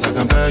 but I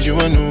can buy you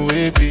a new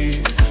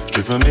baby.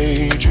 Straight from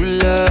major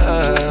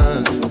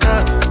land.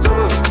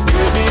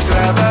 Give me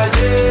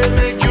travailler,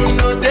 make you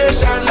know they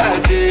shall like.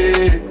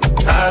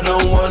 I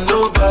don't want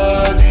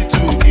nobody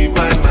to keep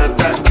my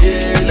matter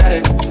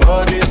like.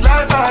 For this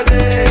life I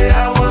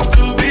want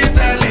to be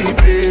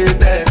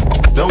celebrated.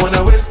 Don't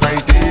wanna waste my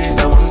days,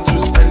 I want to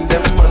spend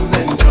them on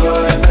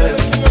enjoyment.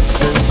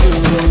 Spend you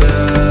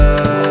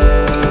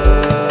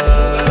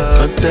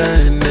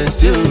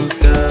content you.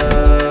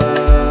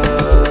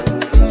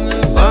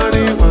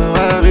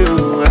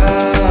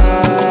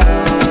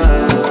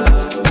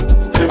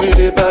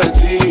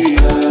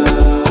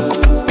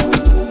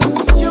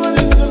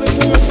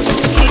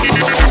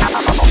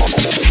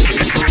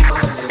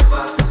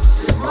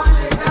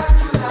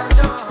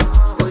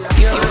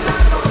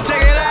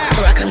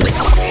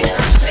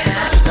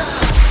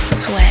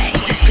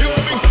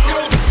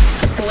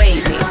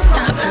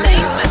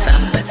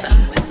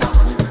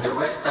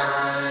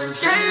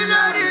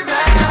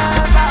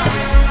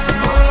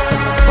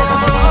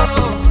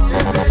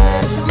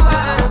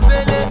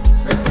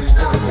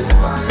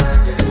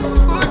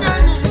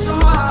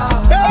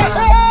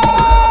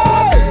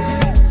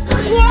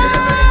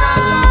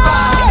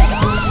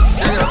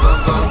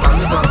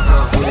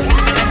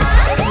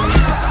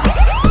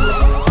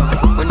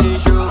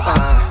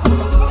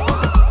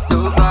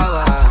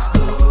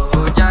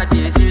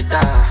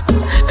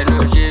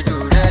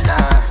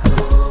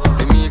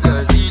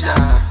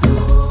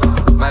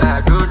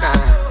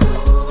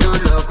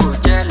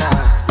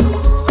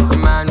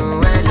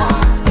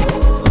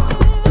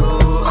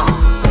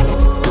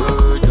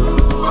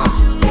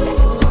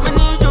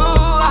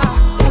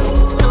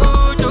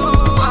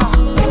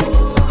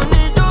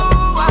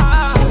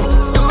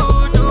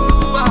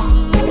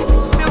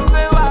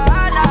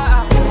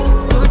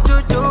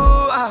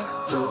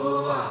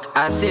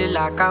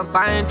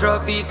 Campaign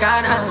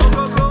Tropicana.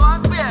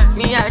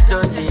 Me, I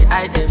don't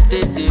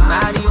take the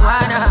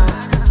marijuana.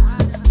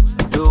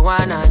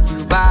 Joanna,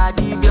 Juba,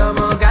 di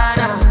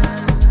Biomogana.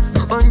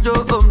 Onjo,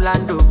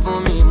 Omlando, for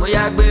me,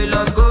 Moyagbe,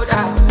 Los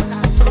Goda.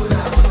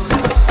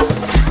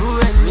 Who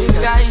and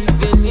nigga,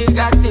 even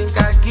nigga think I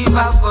give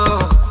up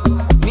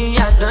for. Me, I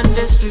done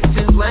the streets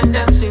since when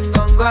them sing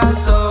on God,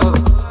 so.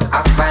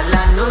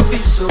 Apala no be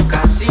so,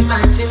 see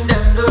my team,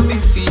 them no be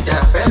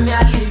feeder.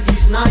 Premier League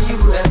is not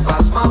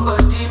UEFA, small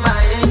body,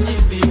 my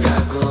engine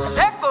bigger gun.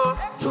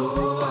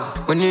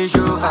 When you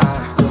show to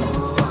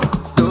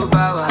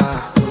power,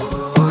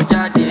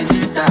 Oja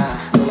Desita,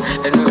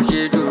 and no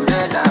she do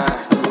Rella,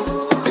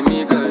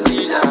 Amigo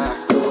Zilla,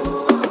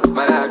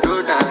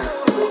 Maradona,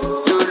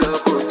 Tulo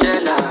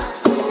Coachella,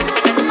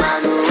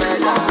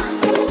 Manuela,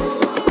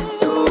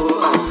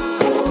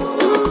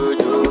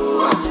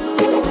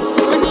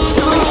 when you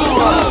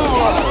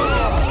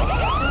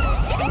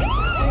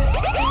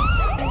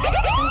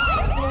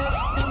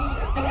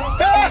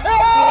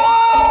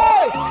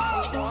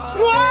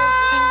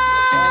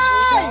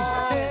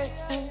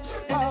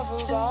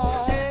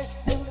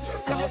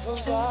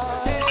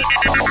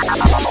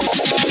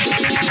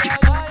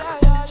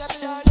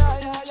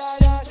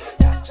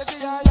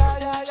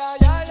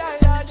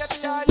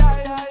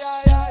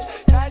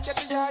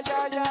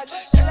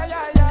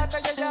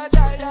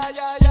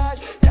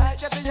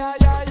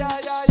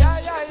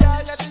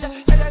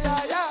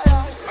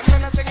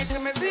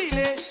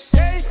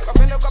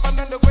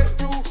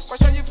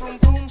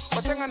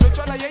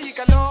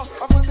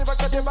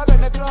va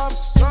bene drum,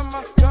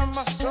 drumma,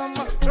 drumma,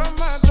 drumma,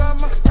 drumma,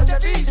 drumma. Faccia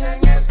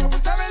bisogna, scopo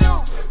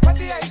savelo,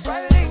 quanti hai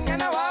quelli che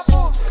ne va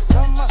fu.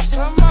 Drumma,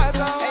 drumma,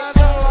 drumma,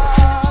 drumma.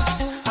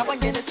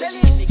 Abangene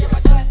selini ke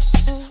matala,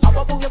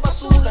 ababuke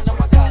basula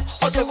namaka.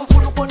 Ote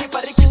kufuna koni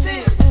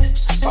parikiti,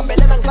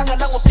 pambelela ngizanga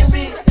la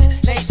ngopimbi.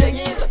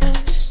 Nayithengisa,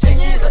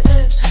 thengisa,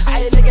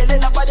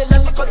 ayelekelela badela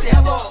because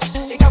yabo.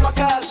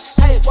 Ikamakazi,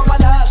 ay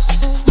kwamalas,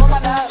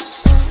 kwamalas.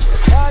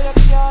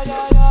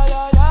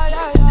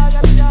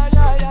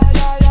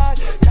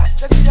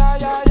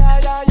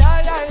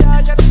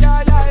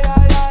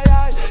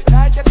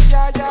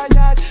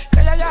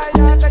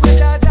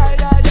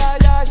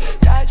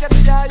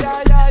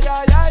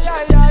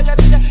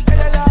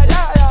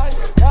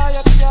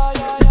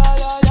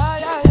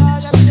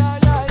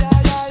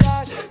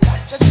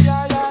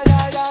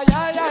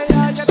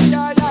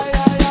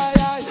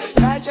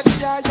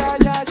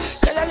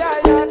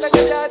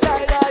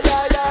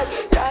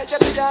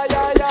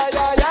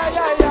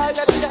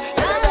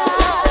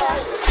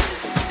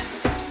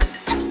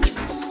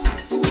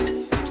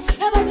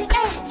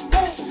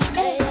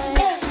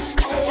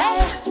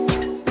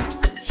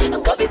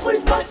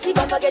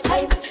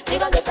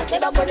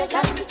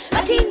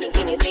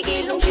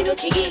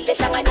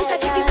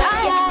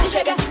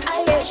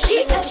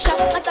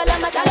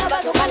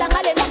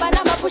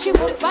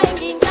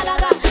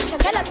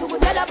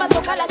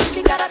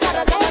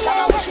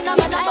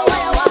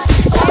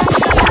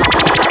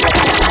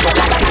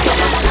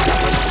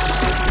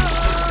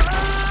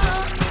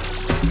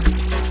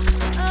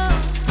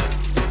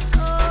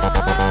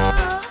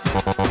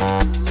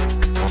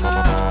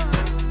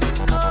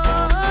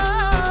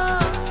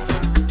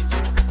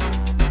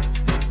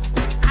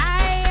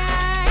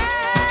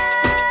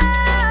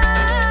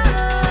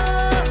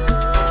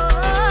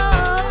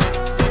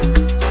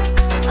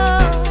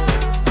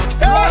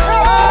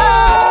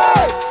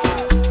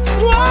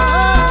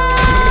 Whoa!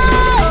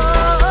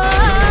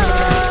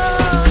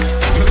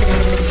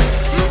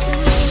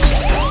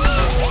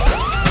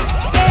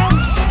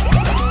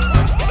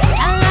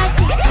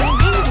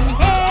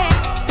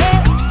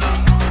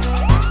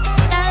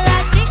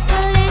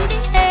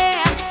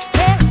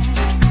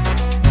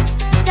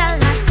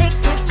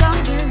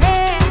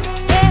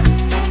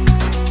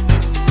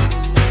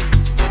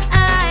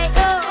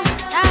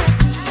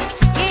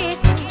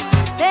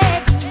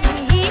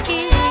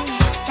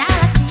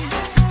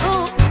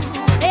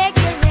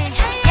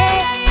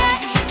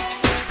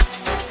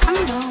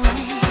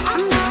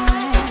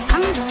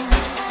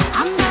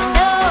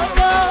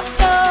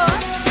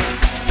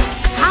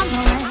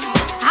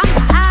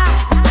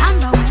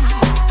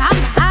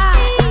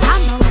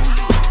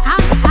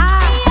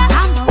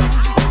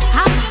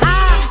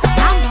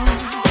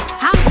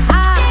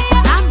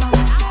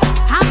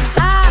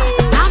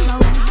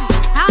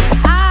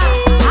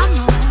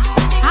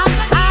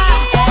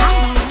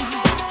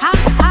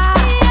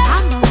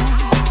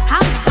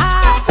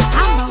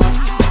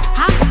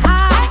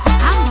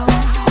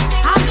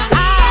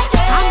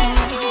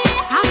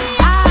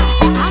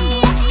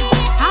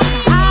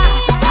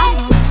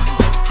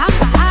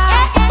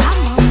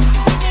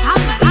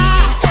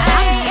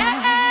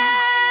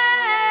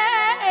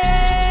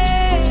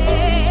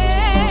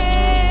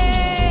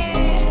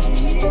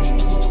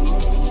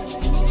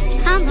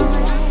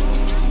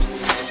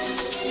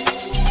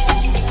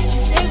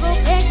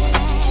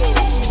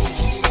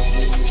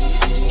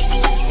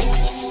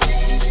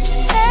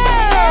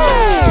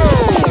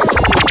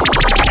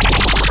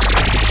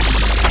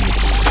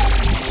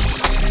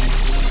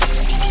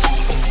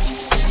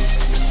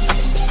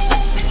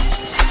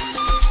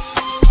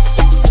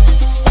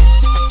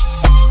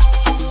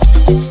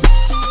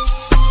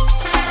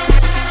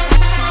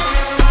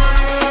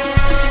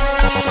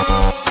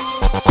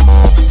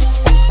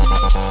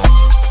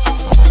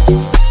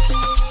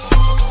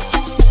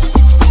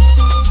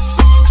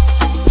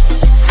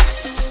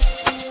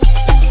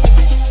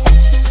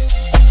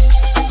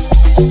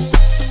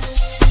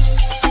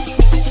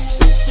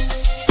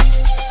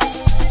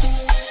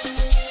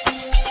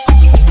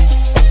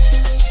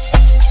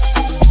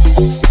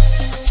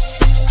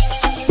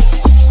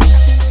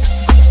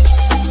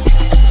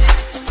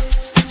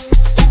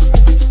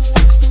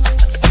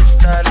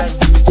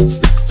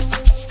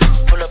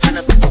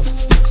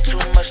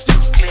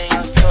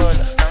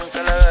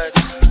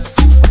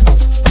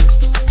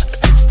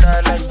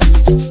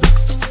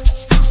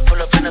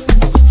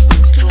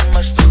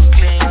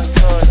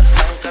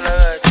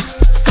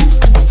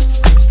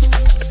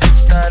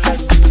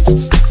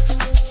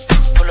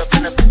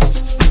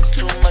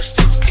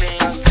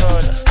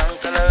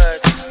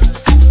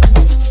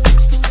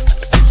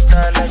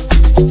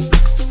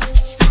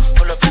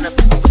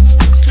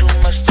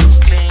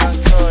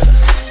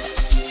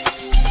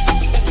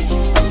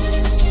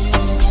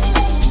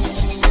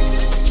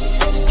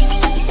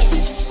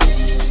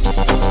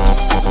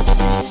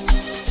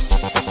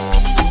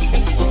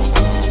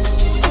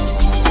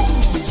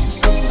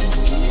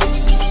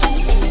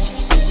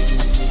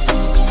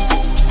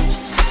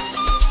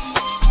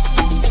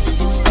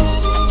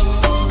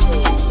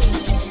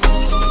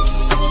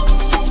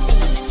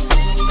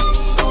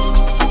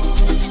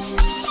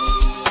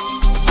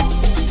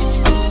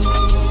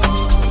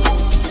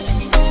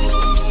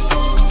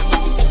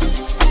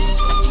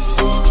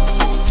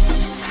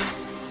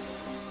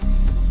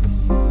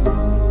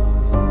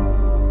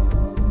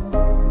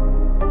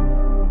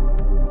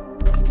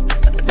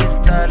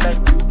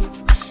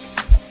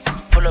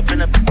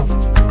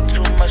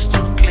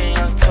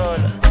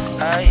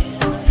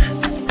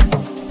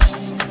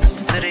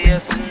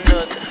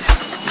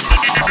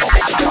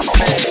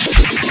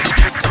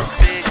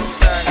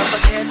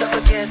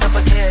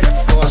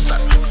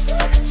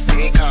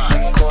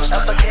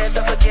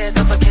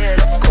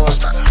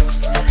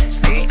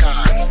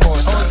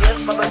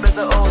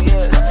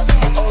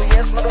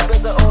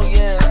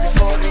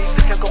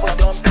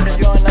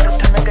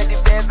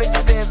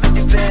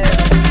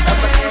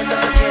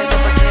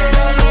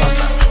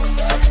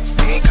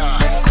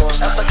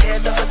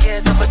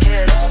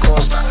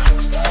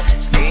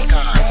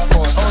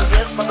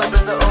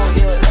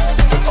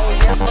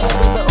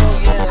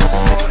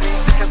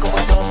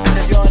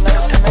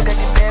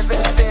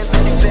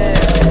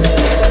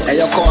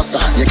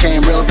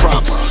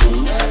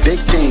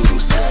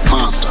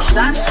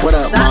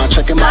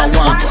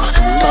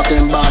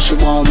 she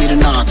want me to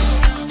knock her.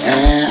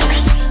 And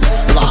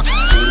block her.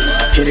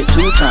 Hit it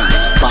 2 times,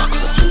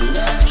 box her.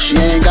 She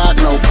ain't got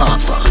no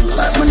popper,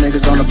 like my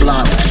niggas on the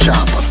block with the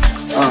chopper.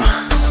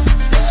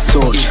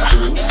 Soldier,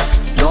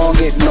 don't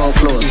get no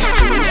closer.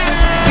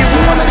 You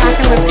wanna get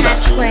older,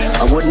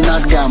 I would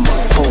not gamble,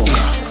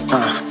 poker.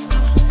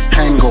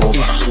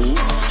 Hangover,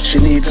 she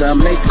needs a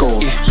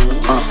makeover.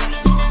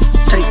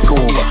 Take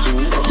over,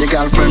 your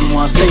girlfriend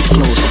wants to stay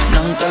closer.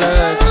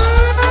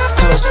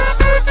 Coaster,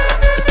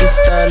 it's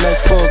style like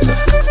Fokker.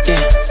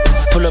 Yeah,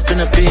 pull up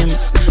in a beam,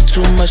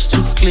 too much,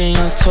 too clean,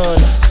 I'm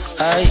taller.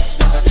 Aye,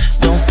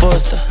 don't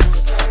foster,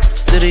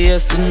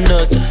 serious and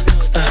daughter.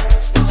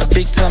 A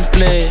big time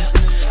player,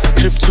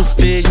 crib too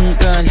big and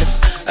ganja.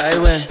 I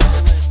went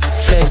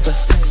flexer,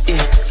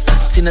 yeah.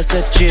 Tina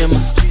said gym,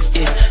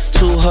 yeah.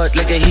 Too hot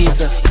like a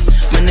heater.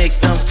 My neck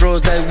done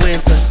froze like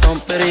winter.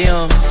 Don't bet it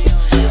on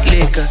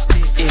liquor,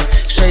 yeah.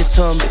 Shades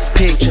told me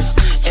picture.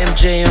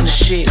 MJ on the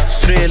sheet,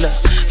 thriller.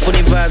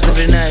 Funny vibes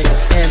every night.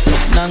 Enter,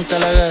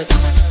 Nankalagata,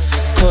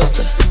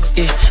 Costa,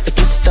 yeah. I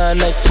can style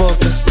like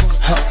Fokker,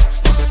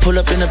 Pull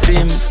up in a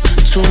beam,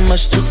 too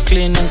much, too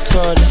clean and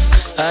taller.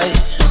 Aye,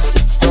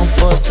 don't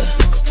foster,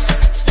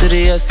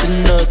 serious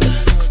and daughter,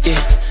 yeah.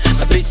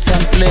 A big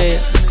time player,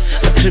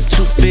 a crib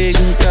too big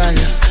and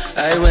ganja.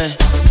 I went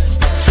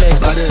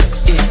flex,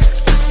 yeah.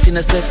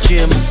 Tina said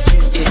gym,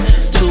 yeah.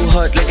 Too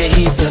hot like a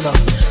heater.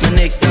 My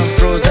neck done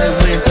froze like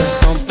winter.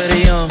 I'm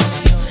betting on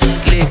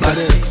liquor,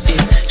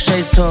 yeah.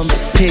 Shades told me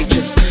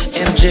picture.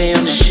 MJ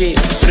on the shit,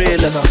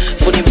 thriller.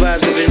 Funny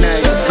vibes every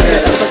night.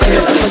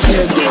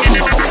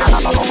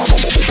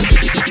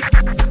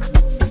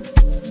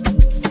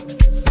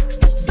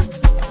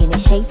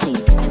 Initiating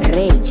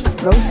rage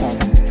process.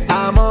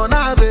 I'm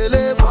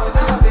unavailable.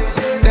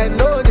 They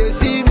know they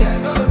see me.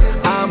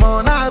 I'm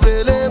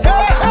unavailable.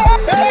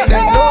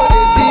 They know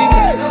they see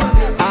me.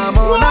 I'm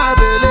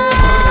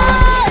unavailable.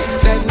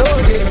 They know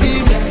they see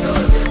me.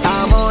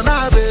 I'm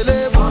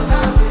unavailable.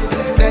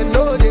 They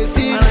know they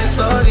see me. And I'm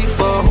sorry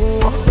for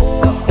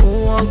who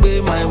won't be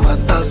my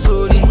matter.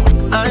 Sorry,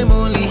 I'm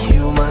only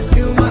human.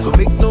 So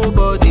make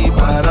nobody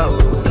para.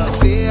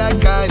 Say I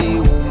carry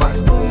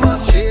woman.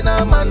 She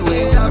na man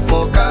way I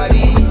for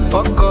carry.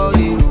 Fuck all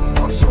the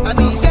rumors. I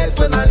be dead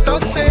when I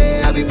talk,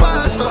 say I be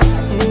pastor.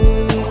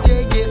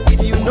 Yeah, yeah.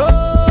 If you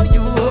know,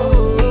 you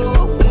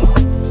know.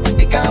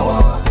 It can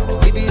walk.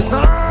 It is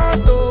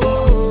not,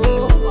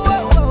 oh.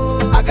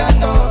 I got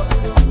talk.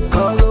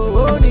 Call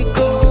only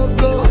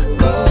coco.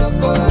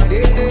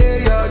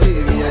 Day, your day.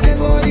 Me, I get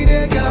for the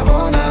day. Girl, I'm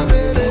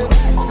unavailable.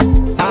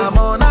 I'm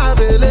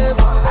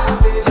unavailable.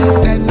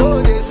 They know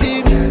they see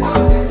me.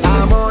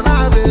 I'm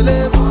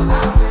unavailable.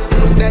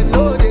 They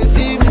know they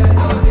see me.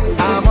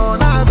 I'm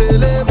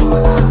unavailable.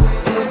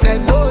 They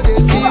know they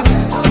see me.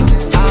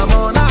 I'm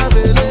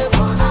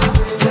unavailable.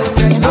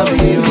 They know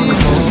they see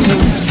me.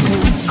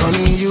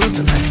 Calling you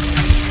tonight.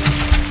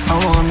 I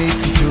wanna make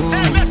you sure.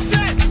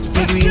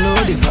 Make we know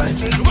the fight.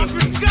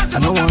 I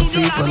don't want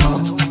sleep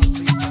alone.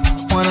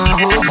 Wanna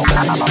hold you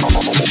tight.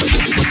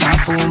 But I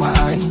fool my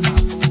eyes.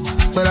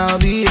 But I'll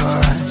be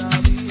alright.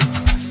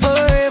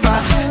 Forever.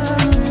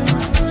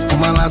 On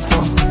my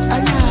laptop.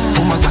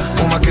 On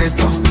my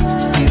keto.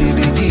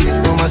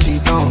 On my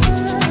sheet on.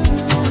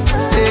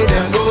 Say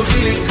them go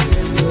feel it.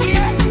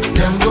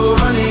 Them go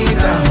run it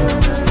down.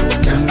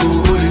 Them go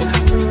hold it.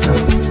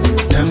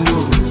 Them go.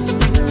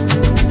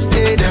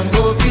 Say them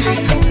go feel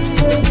it.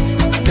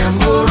 Them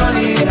go run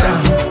it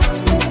down.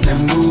 Them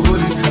go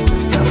hold it.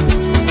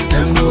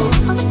 Them go.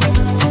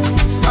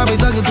 I be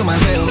talking to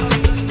myself,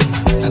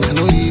 and I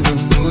don't even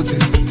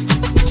notice.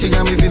 She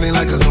got me feeling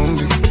like a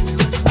zombie,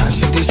 and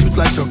she dey shoot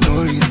like Chuck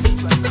Norris.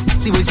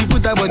 The way she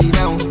put her body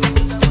down,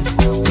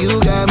 you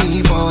got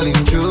me falling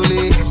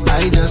truly.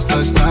 I just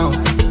touched down.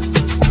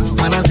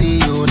 When I see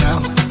you now,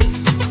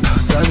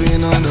 I've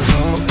been on the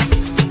phone,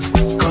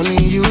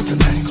 calling you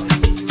tonight.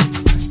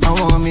 I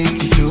wanna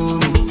make you sure,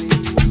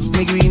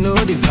 make we know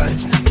the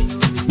fight.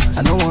 I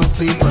don't wanna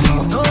sleep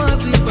alone.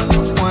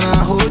 Wanna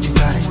hold you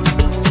tight.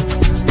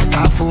 I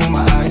fool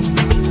my eyes,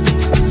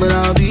 but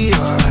I'll be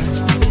alright.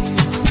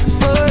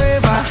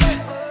 Forever.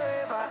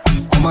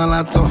 On my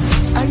laptop,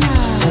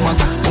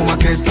 on my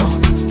keto,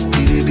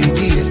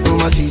 on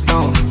my sheet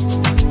on.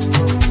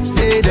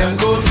 Say them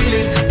go feel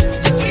it,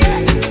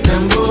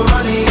 them go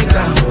run it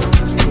down,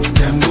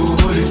 them go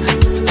hold it,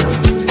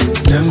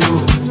 them go.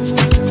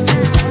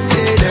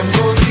 Say them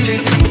go feel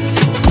it,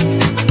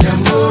 them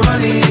go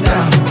run it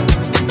down,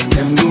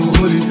 them go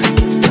hold it,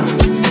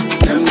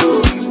 them go.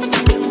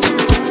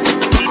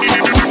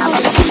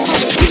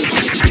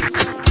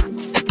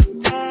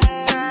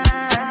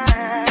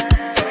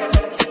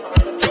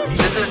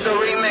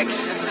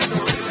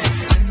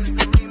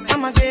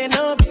 I'ma get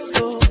no be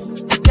so.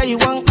 Yeah, you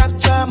won't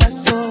capture my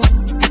soul.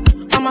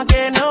 I'ma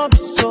get no be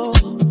so.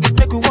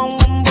 Make you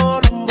want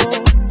wumbo lumbo.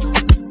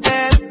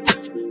 Better.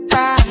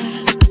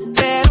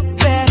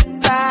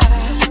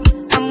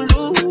 I'm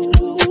loose.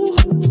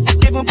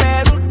 Even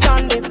better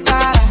done the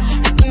para.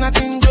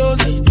 Nothing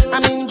Josie.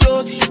 I'm in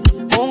Josie.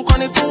 Won't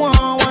call it for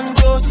one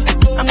Josie.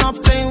 I'm not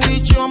playing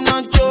with you. I'm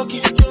not joking.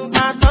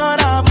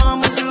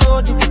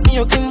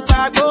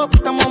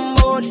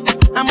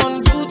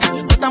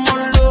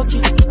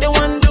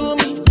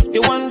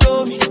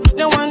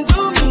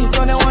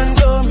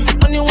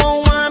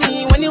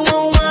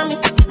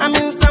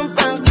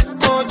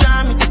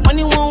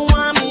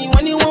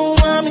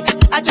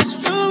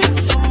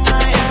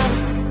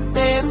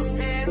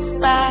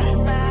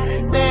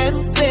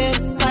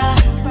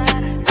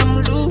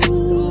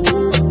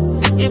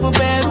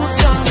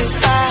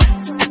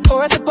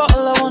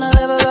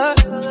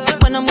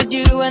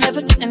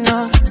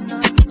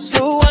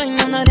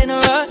 not in a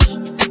rush.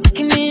 I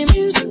can hear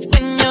music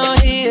when you're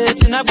here.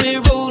 Tonight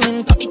we're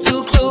rolling, party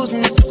till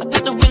closing. Since I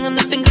put the ring on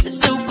the finger, it's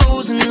still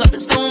frozen. Love in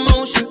slow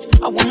motion,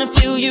 I wanna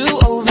feel you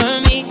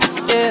over me,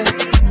 yeah.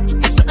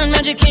 Certain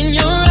magic in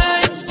your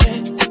eyes,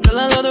 yeah. Girl,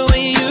 I love the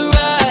way you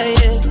ride,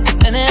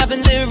 yeah. And it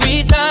happens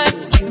every time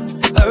you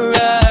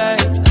arrive,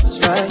 that's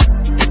right.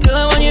 Girl,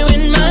 I want you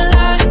in my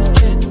life,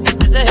 yeah.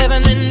 There's a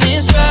heaven and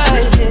it's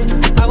right,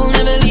 yeah. I will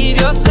never leave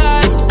your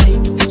side, stay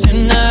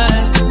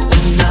tonight,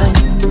 tonight.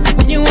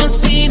 When you won't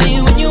see me,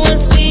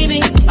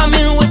 I'm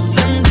in West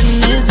London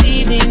this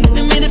evening.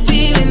 Giving me the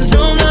feelings, no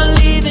I'm not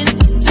leaving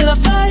till I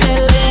fly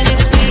LA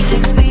next week.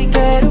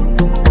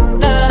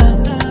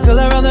 Girl,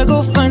 I'd rather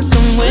go find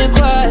somewhere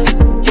quiet.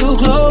 You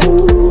glow,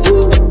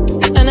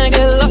 and I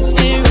get lost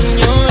here in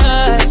your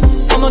eyes.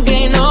 I'm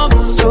again all my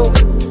soul.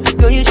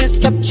 Girl, you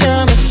just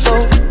capture my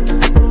soul.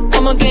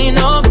 I'm again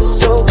all my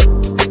soul.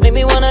 Make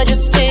me wanna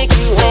just take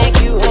you,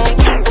 take you, take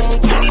you.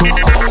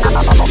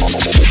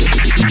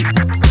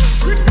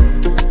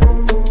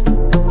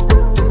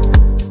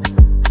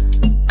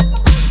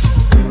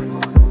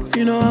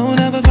 You know I will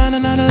never find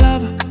another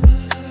lover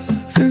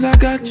since I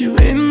got you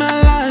in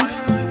my life.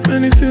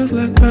 And it feels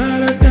like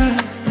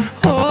paradise.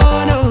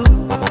 Oh no,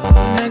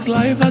 next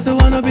life I still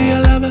wanna be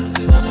a lover.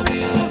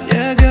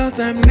 Yeah, girl,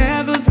 time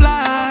never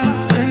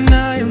flies when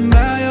I am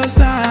by your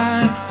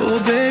side. Oh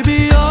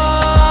baby,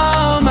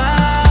 all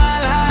my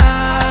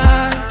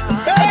life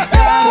I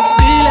got a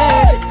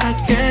feeling I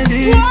can't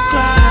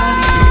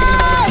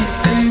describe.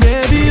 And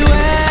baby,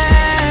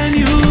 when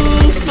you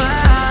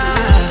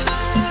smile,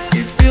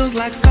 it feels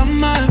like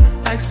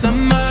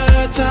summertime.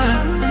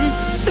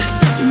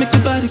 You make the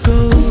body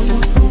go.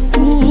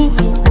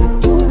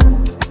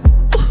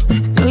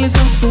 Girl, it's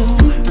all for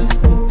you.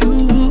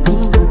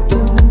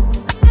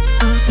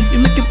 You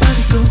make your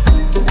body go.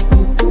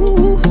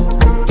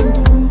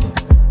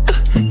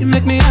 You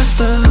make me act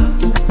the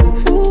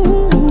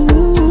fool.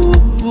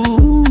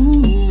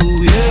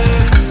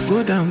 Yeah. Go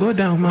down,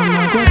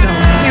 mama, go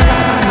down.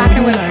 I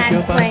know you like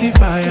your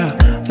pacifier.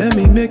 Let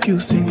me make you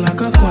sing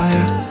like a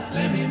choir.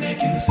 Let me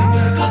make you sing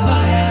like a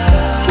choir.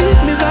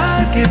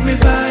 Give me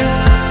fire.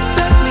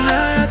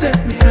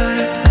 Take me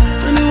higher.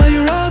 And the way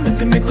you roll,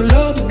 make me go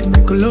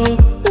low,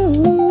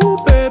 Ooh,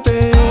 baby.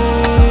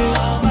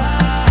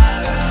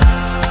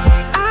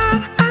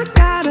 I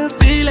got a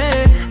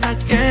feeling I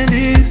can't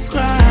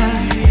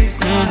describe.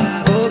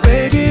 Oh,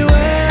 baby,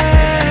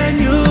 when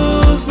you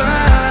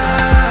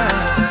smile,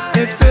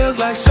 it feels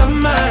like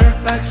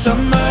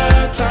summertime.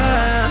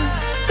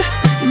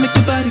 You make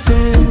your body go.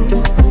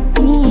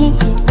 Ooh,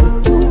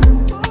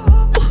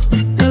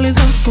 girl, it's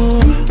all for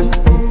you.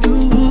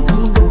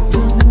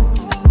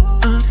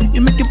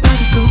 You make your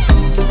body go.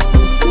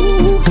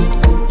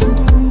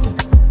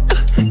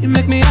 You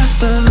make me act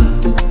the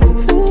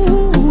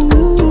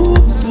fool,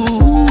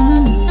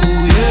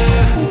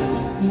 yeah.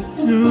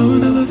 You know I will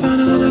never find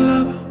another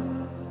lover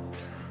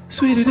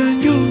sweeter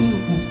than you,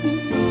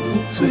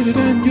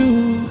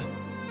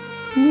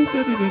 Ooh,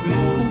 baby.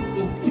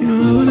 You know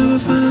I will never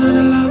find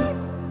another lover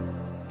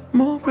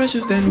more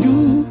precious than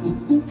you,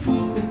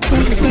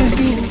 perfect than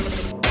you,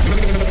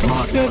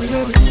 baby.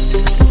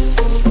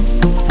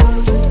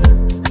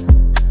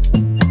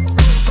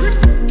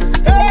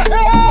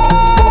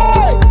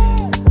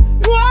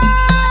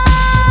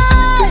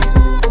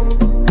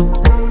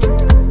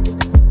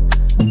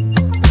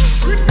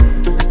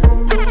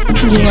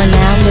 You are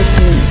now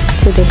listening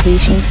to the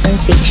Haitian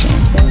Sensation.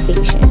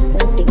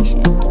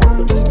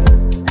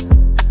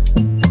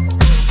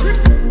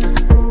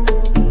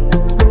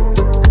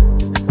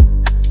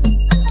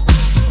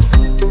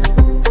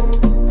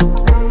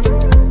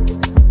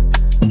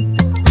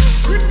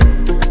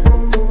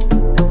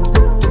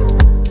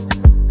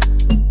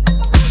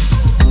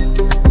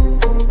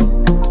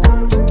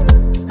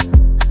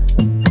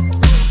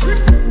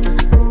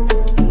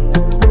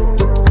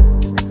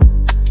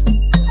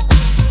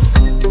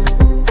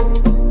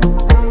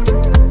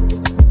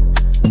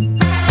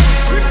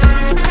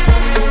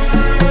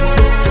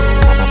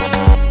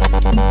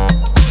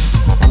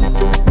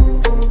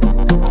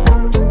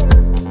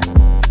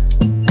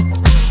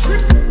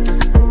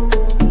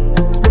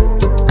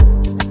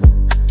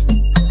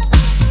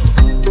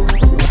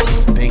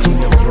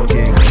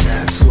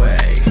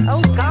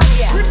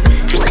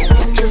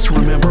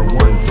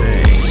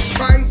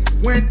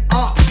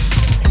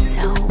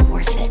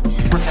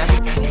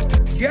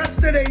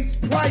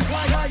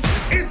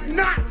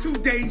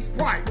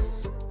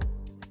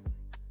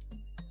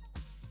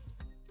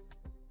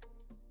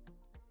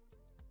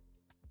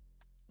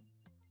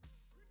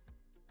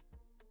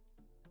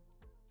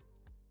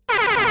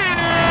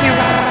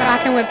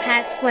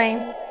 Sway.